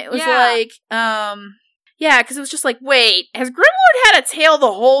 And it was, yeah, because it was just like, wait, has Grimlord had a tail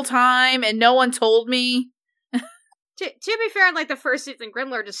the whole time and no one told me? To be fair, in, like, the first season,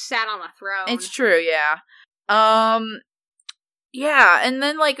 Grimlord just sat on a throne. It's true, yeah. Yeah, and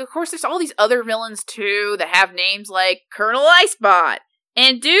then, like, of course, there's all these other villains, too, that have names like Colonel Icebot,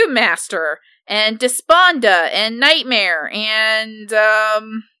 and Doom Master, and Desponda, and Nightmare, and,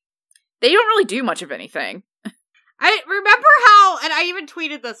 they don't really do much of anything. I remember how, and I even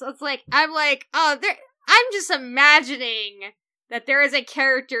tweeted this, I'm just imagining that there is a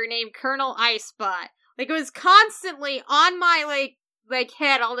character named Colonel Icebot. Like, it was constantly on my, like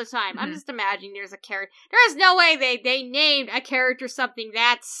head all the time. I'm just imagining there's a character. There's no way they named a character something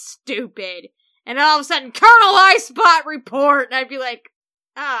that stupid. And all of a sudden, Colonel Eyespot report! And I'd be like,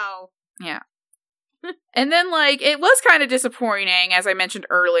 oh. Yeah. And then, like, it was kind of disappointing, as I mentioned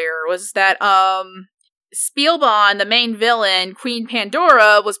earlier, was that, Spielbahn, the main villain, Queen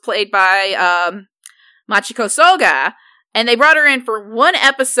Pandora, was played by, Machiko Soga, and they brought her in for one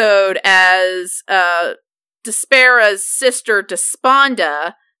episode as, Despera's sister,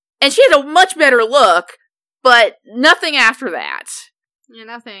 Desponda, and she had a much better look, but nothing after that. Yeah,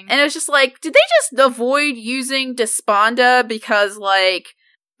 nothing. And it was just like, did they just avoid using Desponda because, like,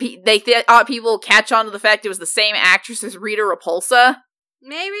 they thought people would catch on to the fact it was the same actress as Rita Repulsa?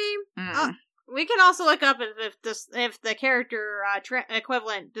 Maybe. We can also look up if the character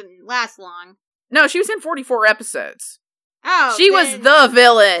equivalent didn't last long. No, she was in 44 episodes. Oh, she was the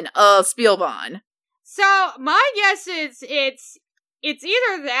villain of Spielbahn. So my guess is it's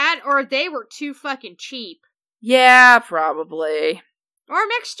either that or they were too fucking cheap. Yeah, probably. Or a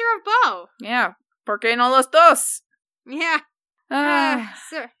mixture of both. Yeah, porque no los dos. Yeah.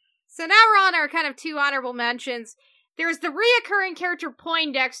 So now we're on our kind of two honorable mentions. There's the reoccurring character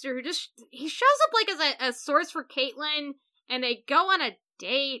Poindexter, who he shows up like as a source for Caitlin, and they go on a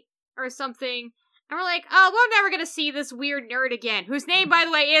date or something, and we're like, oh, we're never gonna see this weird nerd again, whose name, by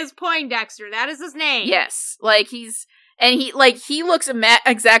the way, is Poindexter. That is his name. Yes, like he looks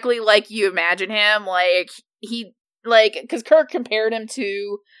exactly like you imagine him, because Kirk compared him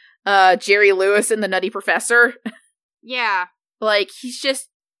to Jerry Lewis in The Nutty Professor. Yeah. Like, he's just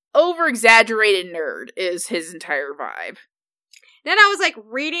over-exaggerated nerd is his entire vibe. Then I was, like,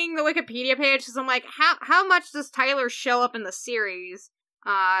 reading the Wikipedia page, because I'm like, how much does Tyler show up in the series?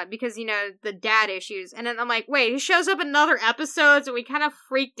 Because, you know, the dad issues. And then I'm like, wait, he shows up in other episodes, and we kind of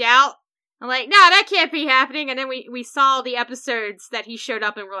freaked out. I'm like, nah, that can't be happening. And then we saw the episodes that he showed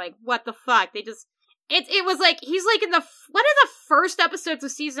up, and we're like, what the fuck? They just... It was like, he's like in one of the first episodes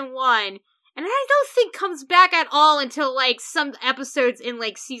of season 1, and I don't think comes back at all until, like, some episodes in,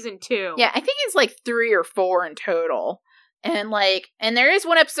 like, season 2. Yeah, I think it's, like, 3 or 4 in total. And, like, and there is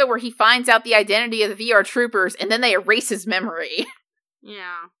one episode where he finds out the identity of the VR troopers, and then they erase his memory.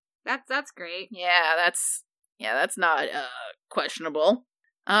 Yeah. That's great. Yeah, that's not, questionable.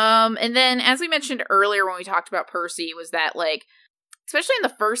 And then, as we mentioned earlier when we talked about Percy, was that, like, especially in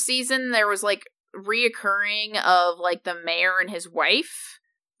the first season, there was, like, reoccurring of, like, the mayor and his wife.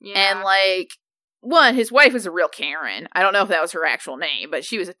 Yeah. And, like, his wife was a real Karen. I don't know if that was her actual name, but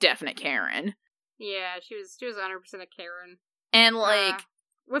she was a definite Karen. Yeah, she was 100% a Karen. And, like...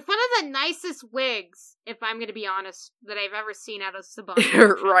 with one of the nicest wigs, if I'm gonna be honest, that I've ever seen out of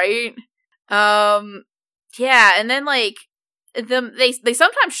Saban. Right? Yeah, and then, like, they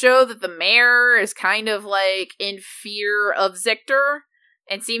sometimes show that the mayor is kind of, like, in fear of Zictor,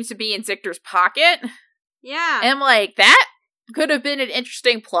 and seems to be in Zictor's pocket. Yeah. And, like, that could have been an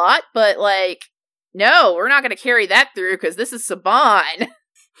interesting plot, but, like, no, we're not going to carry that through, because this is Saban.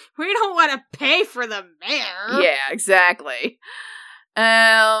 We don't want to pay for the mayor. Yeah, exactly.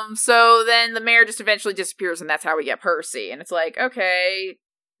 So then the mayor just eventually disappears, and that's how we get Percy. And it's like, okay.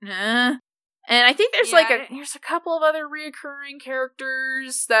 And I think there's, there's a couple of other reoccurring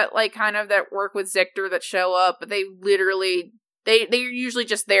characters that, like, kind of that work with Zictor that show up, but they literally... They're usually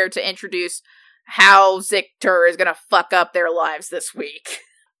just there to introduce how Zictor is gonna fuck up their lives this week.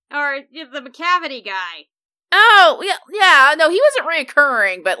 Or the McCavity guy. Oh, yeah, no, he wasn't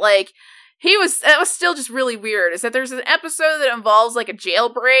reoccurring, but, like, that was still just really weird, is that there's an episode that involves, like, a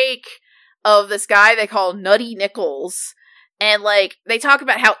jailbreak of this guy they call Nutty Nichols, and, like, they talk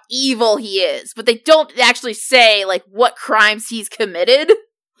about how evil he is, but they don't actually say, like, what crimes he's committed.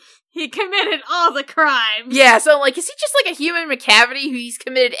 He committed all the crimes. Yeah, so, like, is he just, like, a human McCavity who's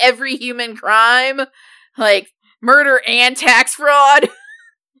committed every human crime? Like, murder and tax fraud?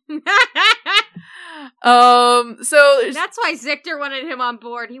 So... That's why Zictor wanted him on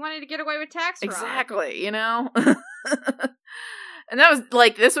board. He wanted to get away with tax fraud. Exactly, you know? And that was,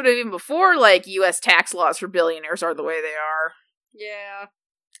 like, this would have been before, like, U.S. tax laws for billionaires are the way they are. Yeah.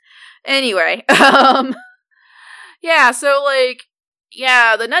 Anyway, yeah, so, like,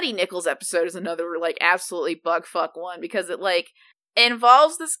 yeah, the Nutty Nichols episode is another, like, absolutely bugfuck one, because it, like,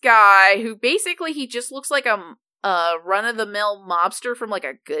 involves this guy who basically he just looks like a run-of-the-mill mobster from, like,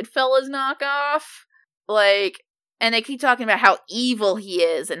 a Goodfellas knockoff. Like, and they keep talking about how evil he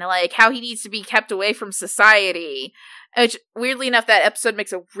is, and, like, how he needs to be kept away from society. Which, weirdly enough, that episode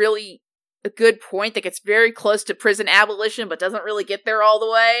makes a good point that gets very close to prison abolition, but doesn't really get there all the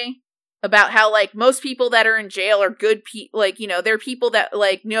way. about how, like, most people that are in jail are good like, you know, they're people that,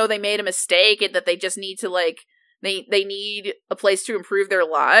 like, know they made a mistake and that they just need to, like, they need a place to improve their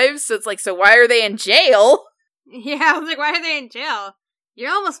lives. So it's like, so why are they in jail? Yeah, I was like, why are they in jail? You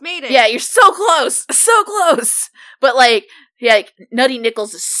almost made it. Yeah, you're so close. So close. But, like, yeah, like, Nutty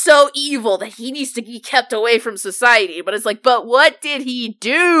Nichols is so evil that he needs to be kept away from society. But it's like, but what did he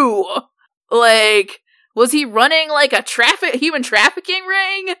do? Like, was he running, like, a human trafficking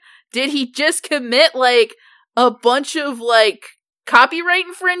ring? Did he just commit, like, a bunch of, like, copyright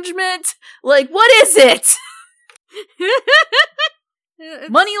infringement? Like, what is it?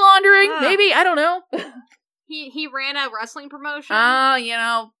 Money laundering? Maybe? I don't know. He ran a wrestling promotion? You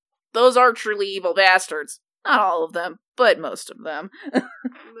know, those are truly evil bastards. Not all of them, but most of them.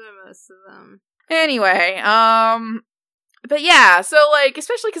 Most of them. Anyway, but yeah, so, like,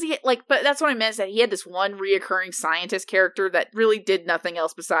 especially because but that's what I meant, is that he had this one reoccurring scientist character that really did nothing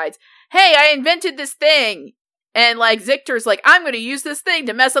else besides, hey, I invented this thing! And, like, Zictor's like, I'm gonna use this thing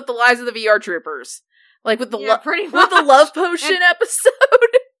to mess up the lives of the VR troopers. Like, with the with the love potion episode.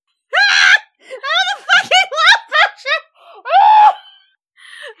 Oh, the fucking love potion!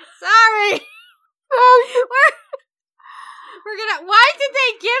 Sorry. We're gonna. Why did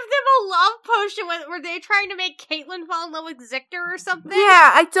they give them a love potion? Were they trying to make Caitlin fall in love with Zictor or something?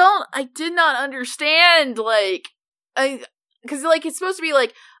 Yeah, I did not understand, like, because, like, it's supposed to be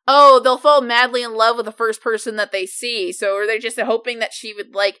like, oh, they'll fall madly in love with the first person that they see, so are they just hoping that she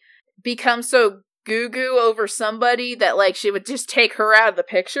would, like, become so goo-goo over somebody that, like, she would just take her out of the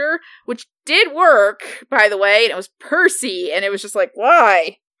picture? Which did work, by the way, and it was Percy, and it was just like,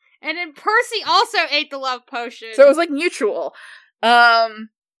 why? And then Percy also ate the love potion. So it was, like, mutual. It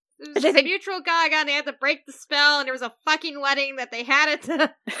was just mutual gag on. They had to break the spell, and there was a fucking wedding that they had at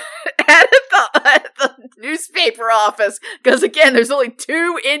the... at the newspaper office. Because, again, there's only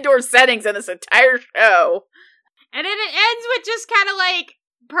 2 indoor settings in this entire show. And then it ends with just kind of, like,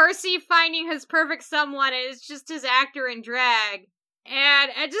 Percy finding his perfect someone, and it's just his actor in drag.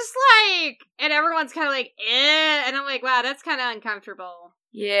 And just, like... And everyone's kind of like, eh. And I'm like, wow, that's kind of uncomfortable.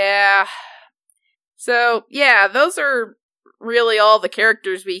 Yeah. So, yeah, those are really all the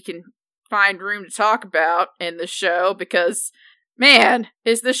characters we can find room to talk about in the show, because, man,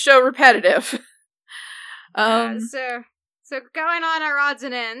 is this show repetitive. So going on our odds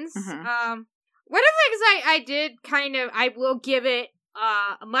and ends, one of the things I did I will give it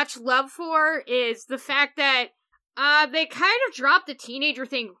much love for is the fact that they kind of dropped the teenager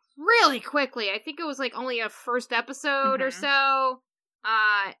thing really quickly. I think it was, like, only a first episode or so.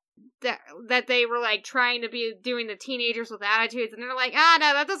 That they were, like, trying to be doing the teenagers with attitudes, and they're like, no,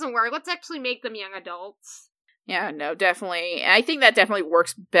 that doesn't work. Let's actually make them young adults. Yeah, no, definitely. I think that definitely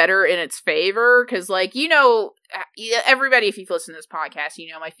works better in its favor, because, like, you know, everybody, if you've listened to this podcast,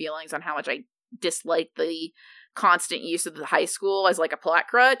 you know my feelings on how much I dislike the constant use of the high school as, like, a plot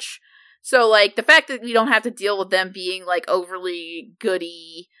crutch. So, like, the fact that we don't have to deal with them being, like, overly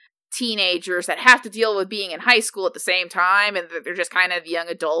goody teenagers that have to deal with being in high school at the same time, and they're just kind of young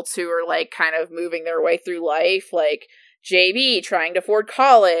adults who are, like, kind of moving their way through life, like JB trying to afford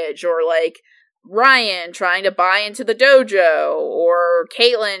college, or, like, Ryan trying to buy into the dojo, or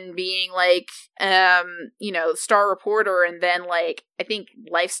Caitlin being, like, you know, star reporter and then, like, I think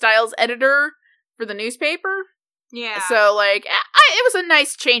lifestyles editor for the newspaper. Yeah. So, like, it was a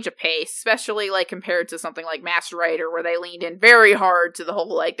nice change of pace, especially, like, compared to something like Master Writer, where they leaned in very hard to the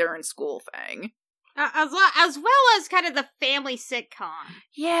whole, like, they're in school thing. As well as kind of the family sitcom.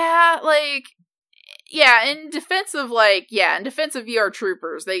 Yeah, like, yeah, in defense of VR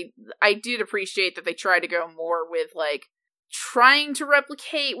Troopers, I did appreciate that they tried to go more with, like, trying to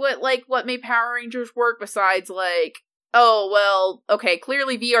replicate what made Power Rangers work, besides, like, oh, well, okay,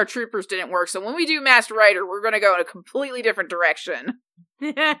 clearly VR Troopers didn't work, so when we do Master Writer, we're gonna go in a completely different direction.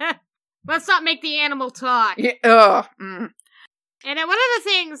 Let's not make the animal talk. Yeah, And then one of the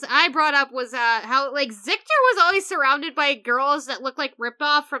things I brought up was how, like, Zictor was always surrounded by girls that looked like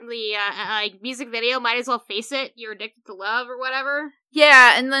ripoff from the music video, Might As Well Face It, You're Addicted to Love, or whatever.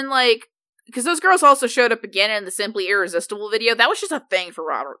 Yeah, and then, like, because those girls also showed up again in the Simply Irresistible video. That was just a thing for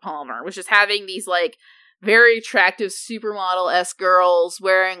Robert Palmer, was just having these, like, very attractive supermodel-esque girls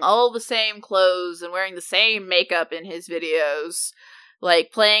wearing all the same clothes and wearing the same makeup in his videos,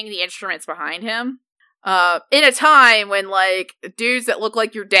 like, playing the instruments behind him. In a time when, like, dudes that look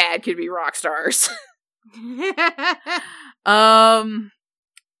like your dad could be rock stars.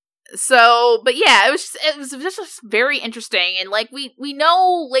 So, but yeah, it was just very interesting, and, like, we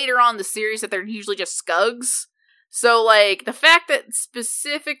know later on in the series that they're usually just Skugs. So, like, the fact that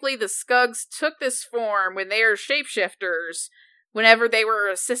specifically the Skugs took this form when they are shapeshifters whenever they were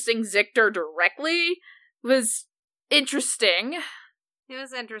assisting Zictor directly was interesting. It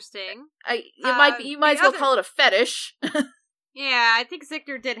was interesting. You might as well call it a fetish. Yeah, I think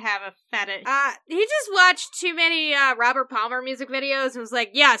Zictor did have a fetish. He just watched too many Robert Palmer music videos and was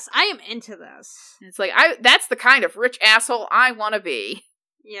like, yes, I am into this. It's like, that's the kind of rich asshole I want to be.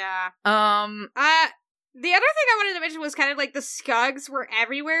 Yeah. The other thing I wanted to mention was kind of like the Skugs were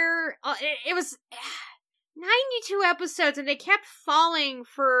everywhere. It was 92 episodes and they kept falling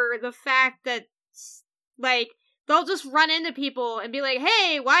for the fact that, like, they'll just run into people and be like,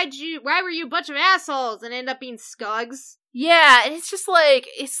 hey, why were you a bunch of assholes? And end up being Skugs. Yeah, and it's kind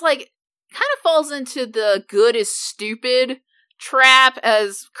of falls into the good is stupid trap,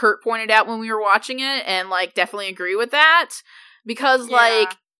 as Kurt pointed out when we were watching it, and, like, definitely agree with that. Because,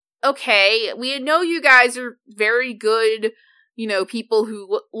 like, okay, we know you guys are very good, you know, people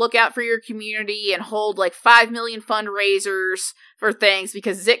who look out for your community and hold, like, 5 million fundraisers for things,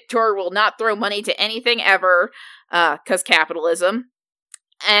 because Zictor will not throw money to anything ever, 'cause capitalism.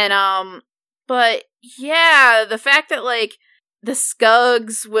 And, but, yeah, the fact that, like, the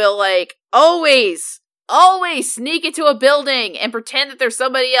Skugs will, like, always sneak into a building and pretend that they're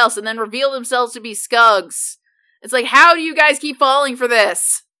somebody else and then reveal themselves to be Skugs. It's like, how do you guys keep falling for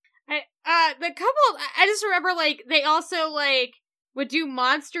this? I just remember, like, they also, like, would do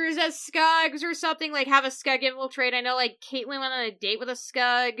monsters as Skugs or something, like, have a Skug infiltrate. I know, like, Caitlin went on a date with a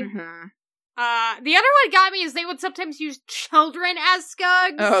Skug. Mm-hmm. The other one got me is they would sometimes use children as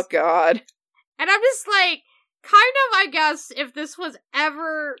Skugs. Oh, God. And I'm just like, kind of, I guess, if this was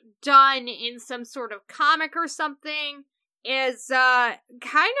ever done in some sort of comic or something, is, kind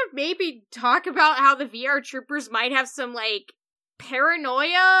of maybe talk about how the VR troopers might have some, like,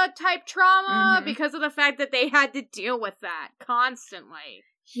 paranoia type trauma because of the fact that they had to deal with that constantly.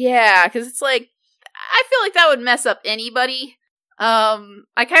 Yeah, because it's like, I feel like that would mess up anybody.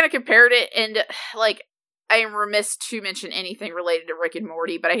 I kind of compared it, and, like, I am remiss to mention anything related to Rick and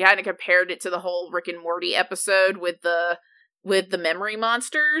Morty, but I kind of compared it to the whole Rick and Morty episode with the memory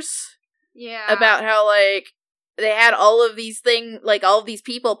monsters. Yeah. About how, like, they had all of these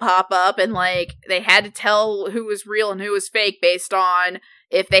people pop up, and, like, they had to tell who was real and who was fake based on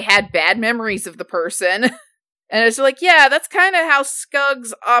if they had bad memories of the person. And it's like, yeah, that's kind of how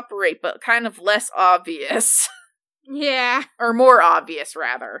Skugs operate, but kind of less obvious. Yeah. Or more obvious,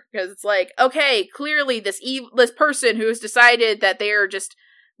 rather. Because it's like, okay, clearly this person who has decided that they are just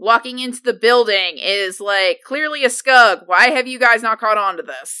walking into the building is, like, clearly a Skug. Why have you guys not caught on to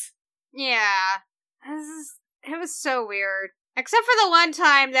this? Yeah. It was so weird. Except for the one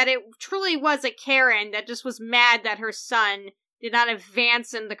time that it truly was a Karen that just was mad that her son did not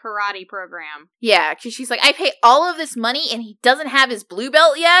advance in the karate program. Yeah, because she's like, I pay all of this money and he doesn't have his blue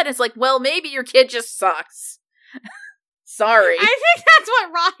belt yet? It's like, well, maybe your kid just sucks. Sorry. I think that's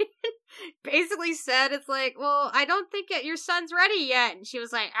what Ryan basically said. It's like, well, I don't think your son's ready yet. And she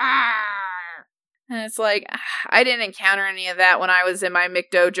was like, ah. And it's like, I didn't encounter any of that when I was in my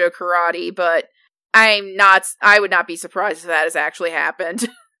McDojo karate, but I would not be surprised if that has actually happened.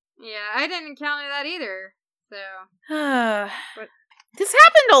 Yeah, I didn't encounter that either. So, but this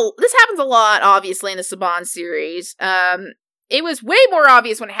happens a lot, obviously, in the Saban series. It was way more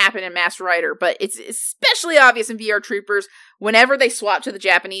obvious when it happened in Master Rider, but it's especially obvious in VR Troopers whenever they swap to the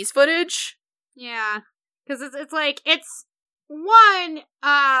Japanese footage. Yeah, because it's like, it's one,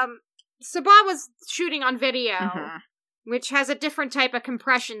 Saban was shooting on video, which has a different type of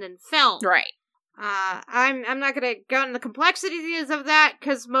compression than film. Right. I'm not gonna go into the complexities of that,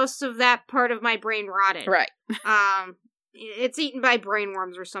 because most of that part of my brain rotted. Right. It's eaten by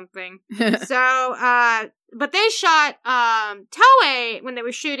brainworms or something. So, but they shot, Toei, when they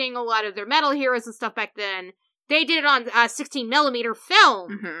were shooting a lot of their Metal Heroes and stuff back then, they did it on 16mm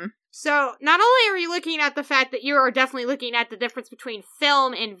film. Mm-hmm. So, not only are you looking at the fact that you are definitely looking at the difference between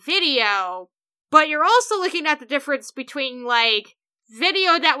film and video, but you're also looking at the difference between, like,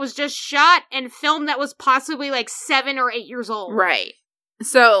 video that was just shot and film that was possibly, like, 7 or 8 years old. Right.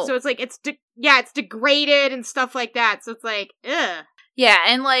 So it's like, it's degraded and stuff like that, so it's like, ugh. Yeah,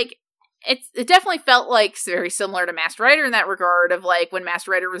 and, like, it definitely felt, like, very similar to Master Rider in that regard of, like, when Master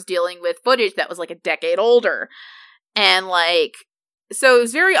Rider was dealing with footage that was, like, a decade older. And, like, so it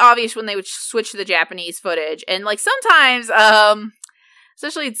was very obvious when they would switch to the Japanese footage. And, like, sometimes,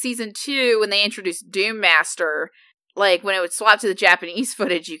 especially in Season 2, when they introduced Doom Master, like, when it would swap to the Japanese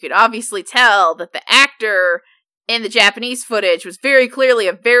footage, you could obviously tell that the actor in the Japanese footage was very clearly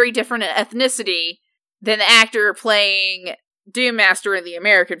a very different ethnicity than the actor playing Doom Master in the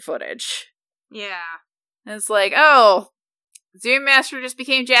American footage. Yeah. And it's like, oh, Doom Master just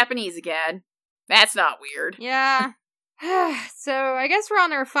became Japanese again. That's not weird. Yeah. So I guess we're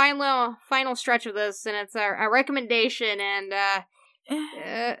on our final stretch of this, and it's our recommendation, and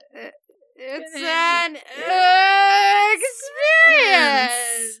it's an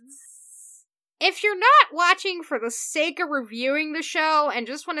experience. If you're not watching for the sake of reviewing the show and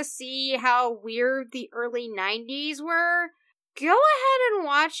just want to see how weird the early 90s were, go ahead and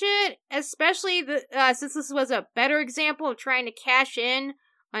watch it, especially since this was a better example of trying to cash in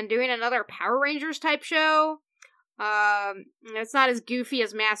on doing another Power Rangers type show. It's not as goofy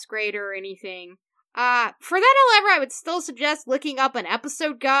as Masquerade or anything. For that, however, I would still suggest looking up an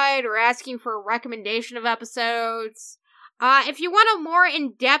episode guide or asking for a recommendation of episodes. If you want a more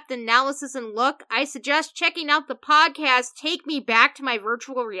in-depth analysis and look, I suggest checking out the podcast Take Me Back to My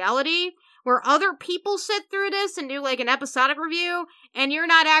Virtual Reality, where other people sit through this and do like an episodic review, and you're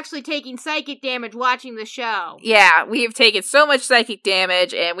not actually taking psychic damage watching the show. Yeah, we have taken so much psychic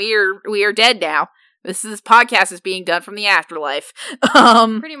damage, and we are dead now. This podcast is being done from the afterlife.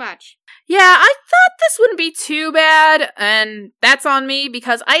 Pretty much. Yeah, I thought this wouldn't be too bad, and that's on me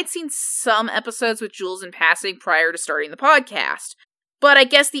because I'd seen some episodes with Jules in passing prior to starting the podcast. But I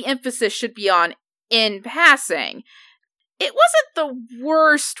guess the emphasis should be on in passing. It wasn't the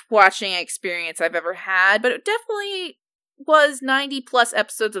worst watching experience I've ever had, but it definitely was 90 plus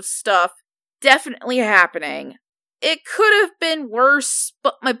episodes of stuff definitely happening. It could have been worse,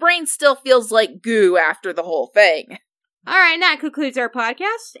 but my brain still feels like goo after the whole thing. Alright, and that concludes our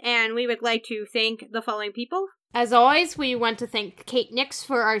podcast, and we would like to thank the following people. As always, we want to thank Kate Nix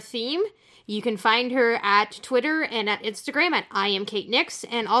for our theme. You can find her at Twitter and at Instagram at I am Kate Nix,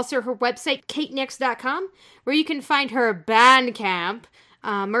 and also her website, katenix.com, where you can find her Bandcamp,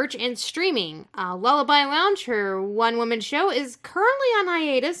 merch, and streaming. Lullaby Lounge, her one-woman show, is currently on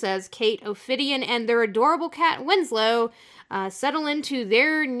hiatus as Kate, Ophidian, and their adorable cat Winslow settle into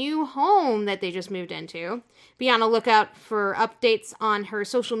their new home that they just moved into. Be on the lookout for updates on her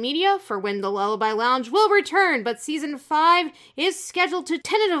social media for when the Lullaby Lounge will return, but Season 5 is scheduled to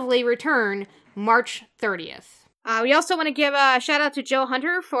tentatively return March 30th. We also want to give a shout-out to Joe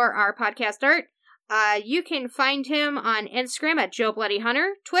Hunter for our podcast art. You can find him on Instagram at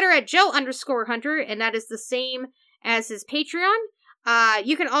JoeBloodyHunter, Twitter at Joe_Hunter, and that is the same as his Patreon.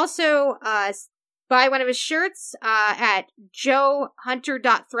 You can also buy one of his shirts at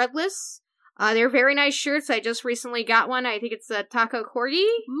joehunter.threadless. They're very nice shirts. I just recently got one. I think it's a Taco Corgi.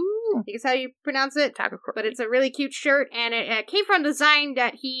 Ooh. I think it's how you pronounce it. Taco Corgi. But it's a really cute shirt, and it came from a design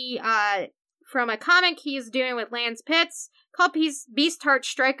that he, from a comic he is doing with Lance Pitts called Beast Heart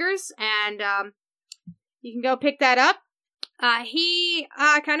Strikers, and you can go pick that up. He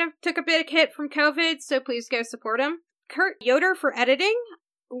kind of took a bit of hit from COVID, so please go support him. Kurt Yoder for editing.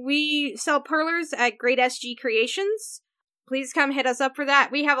 We sell perlers at Great SG Creations. Please come hit us up for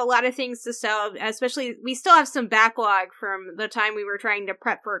that. We have a lot of things to sell, especially, we still have some backlog from the time we were trying to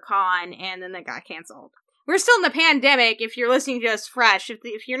prep for a con, and then that got canceled. We're still in the pandemic, if you're listening to us fresh.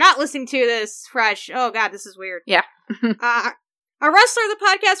 If you're not listening to this fresh, oh god, this is weird. Yeah. Our wrestler of the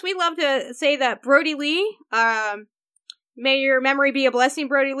podcast, we love to say that Brody Lee, may your memory be a blessing,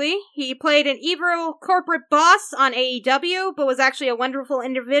 Brody Lee. He played an evil corporate boss on AEW, but was actually a wonderful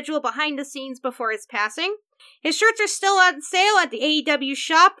individual behind the scenes before his passing. His shirts are still on sale at the AEW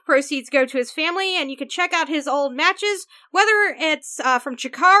shop. Proceeds go to his family, and you can check out his old matches, whether it's from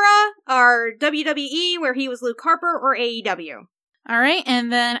Chikara, or WWE, where he was Luke Harper, or AEW. Alright,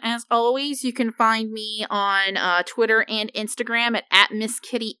 and then, as always, you can find me on Twitter and Instagram at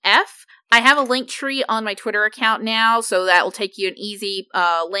MissKittyF. I have a link tree on my Twitter account now, so that will take you an easy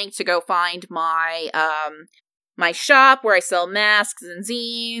link to go find my my shop where I sell masks and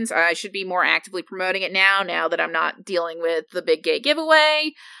zines. I should be more actively promoting it now that I'm not dealing with the big gay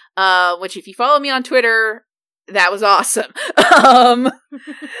giveaway, which if you follow me on Twitter, that was awesome.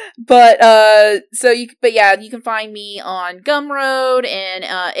 But you can find me on Gumroad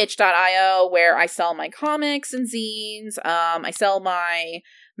and itch.io where I sell my comics and zines. I sell my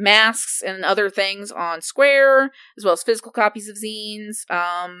masks and other things on Square, as well as physical copies of zines.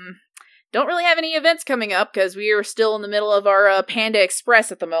 Don't really have any events coming up because we are still in the middle of our Panda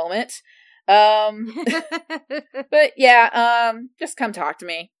Express at the moment. But yeah, just come talk to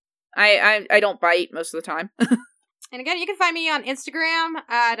me. I don't bite most of the time. And again, you can find me on Instagram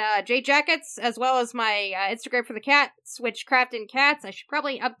at JJackets, as well as my Instagram for the cats, Witchcraft and Cats. I should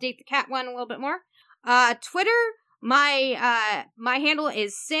probably update the cat one a little bit more. Twitter, my handle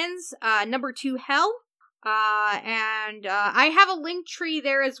is Sins, number 2 Hell. And I have a link tree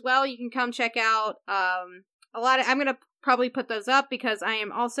there as well. You can come check out I'm gonna probably put those up because I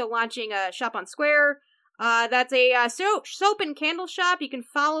am also launching a shop on Square. That's a soap and candle shop. You can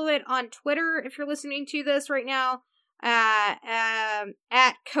follow it on Twitter if you're listening to this right now. at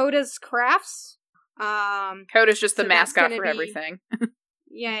Coda's Crafts. Coda's just the mascot for everything.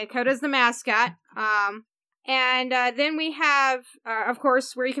 Yeah, Coda's the mascot. And then we have, of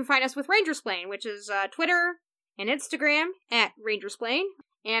course, where you can find us with Rangersplain, which is Twitter and Instagram at Rangersplain.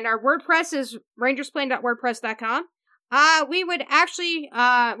 And our WordPress is rangersplain.wordpress.com. We would actually,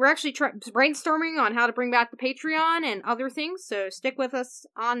 we're actually brainstorming on how to bring back the Patreon and other things, so stick with us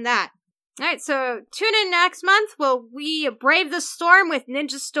on that. Alright, so tune in next month while we brave the storm with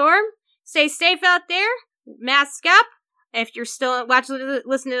Ninja Storm. Stay safe out there, mask up, if you're still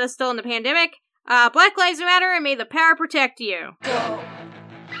listening to us still in the pandemic. Black Lives Matter, and may the power protect you. Go,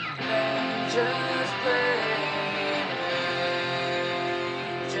 Rangers,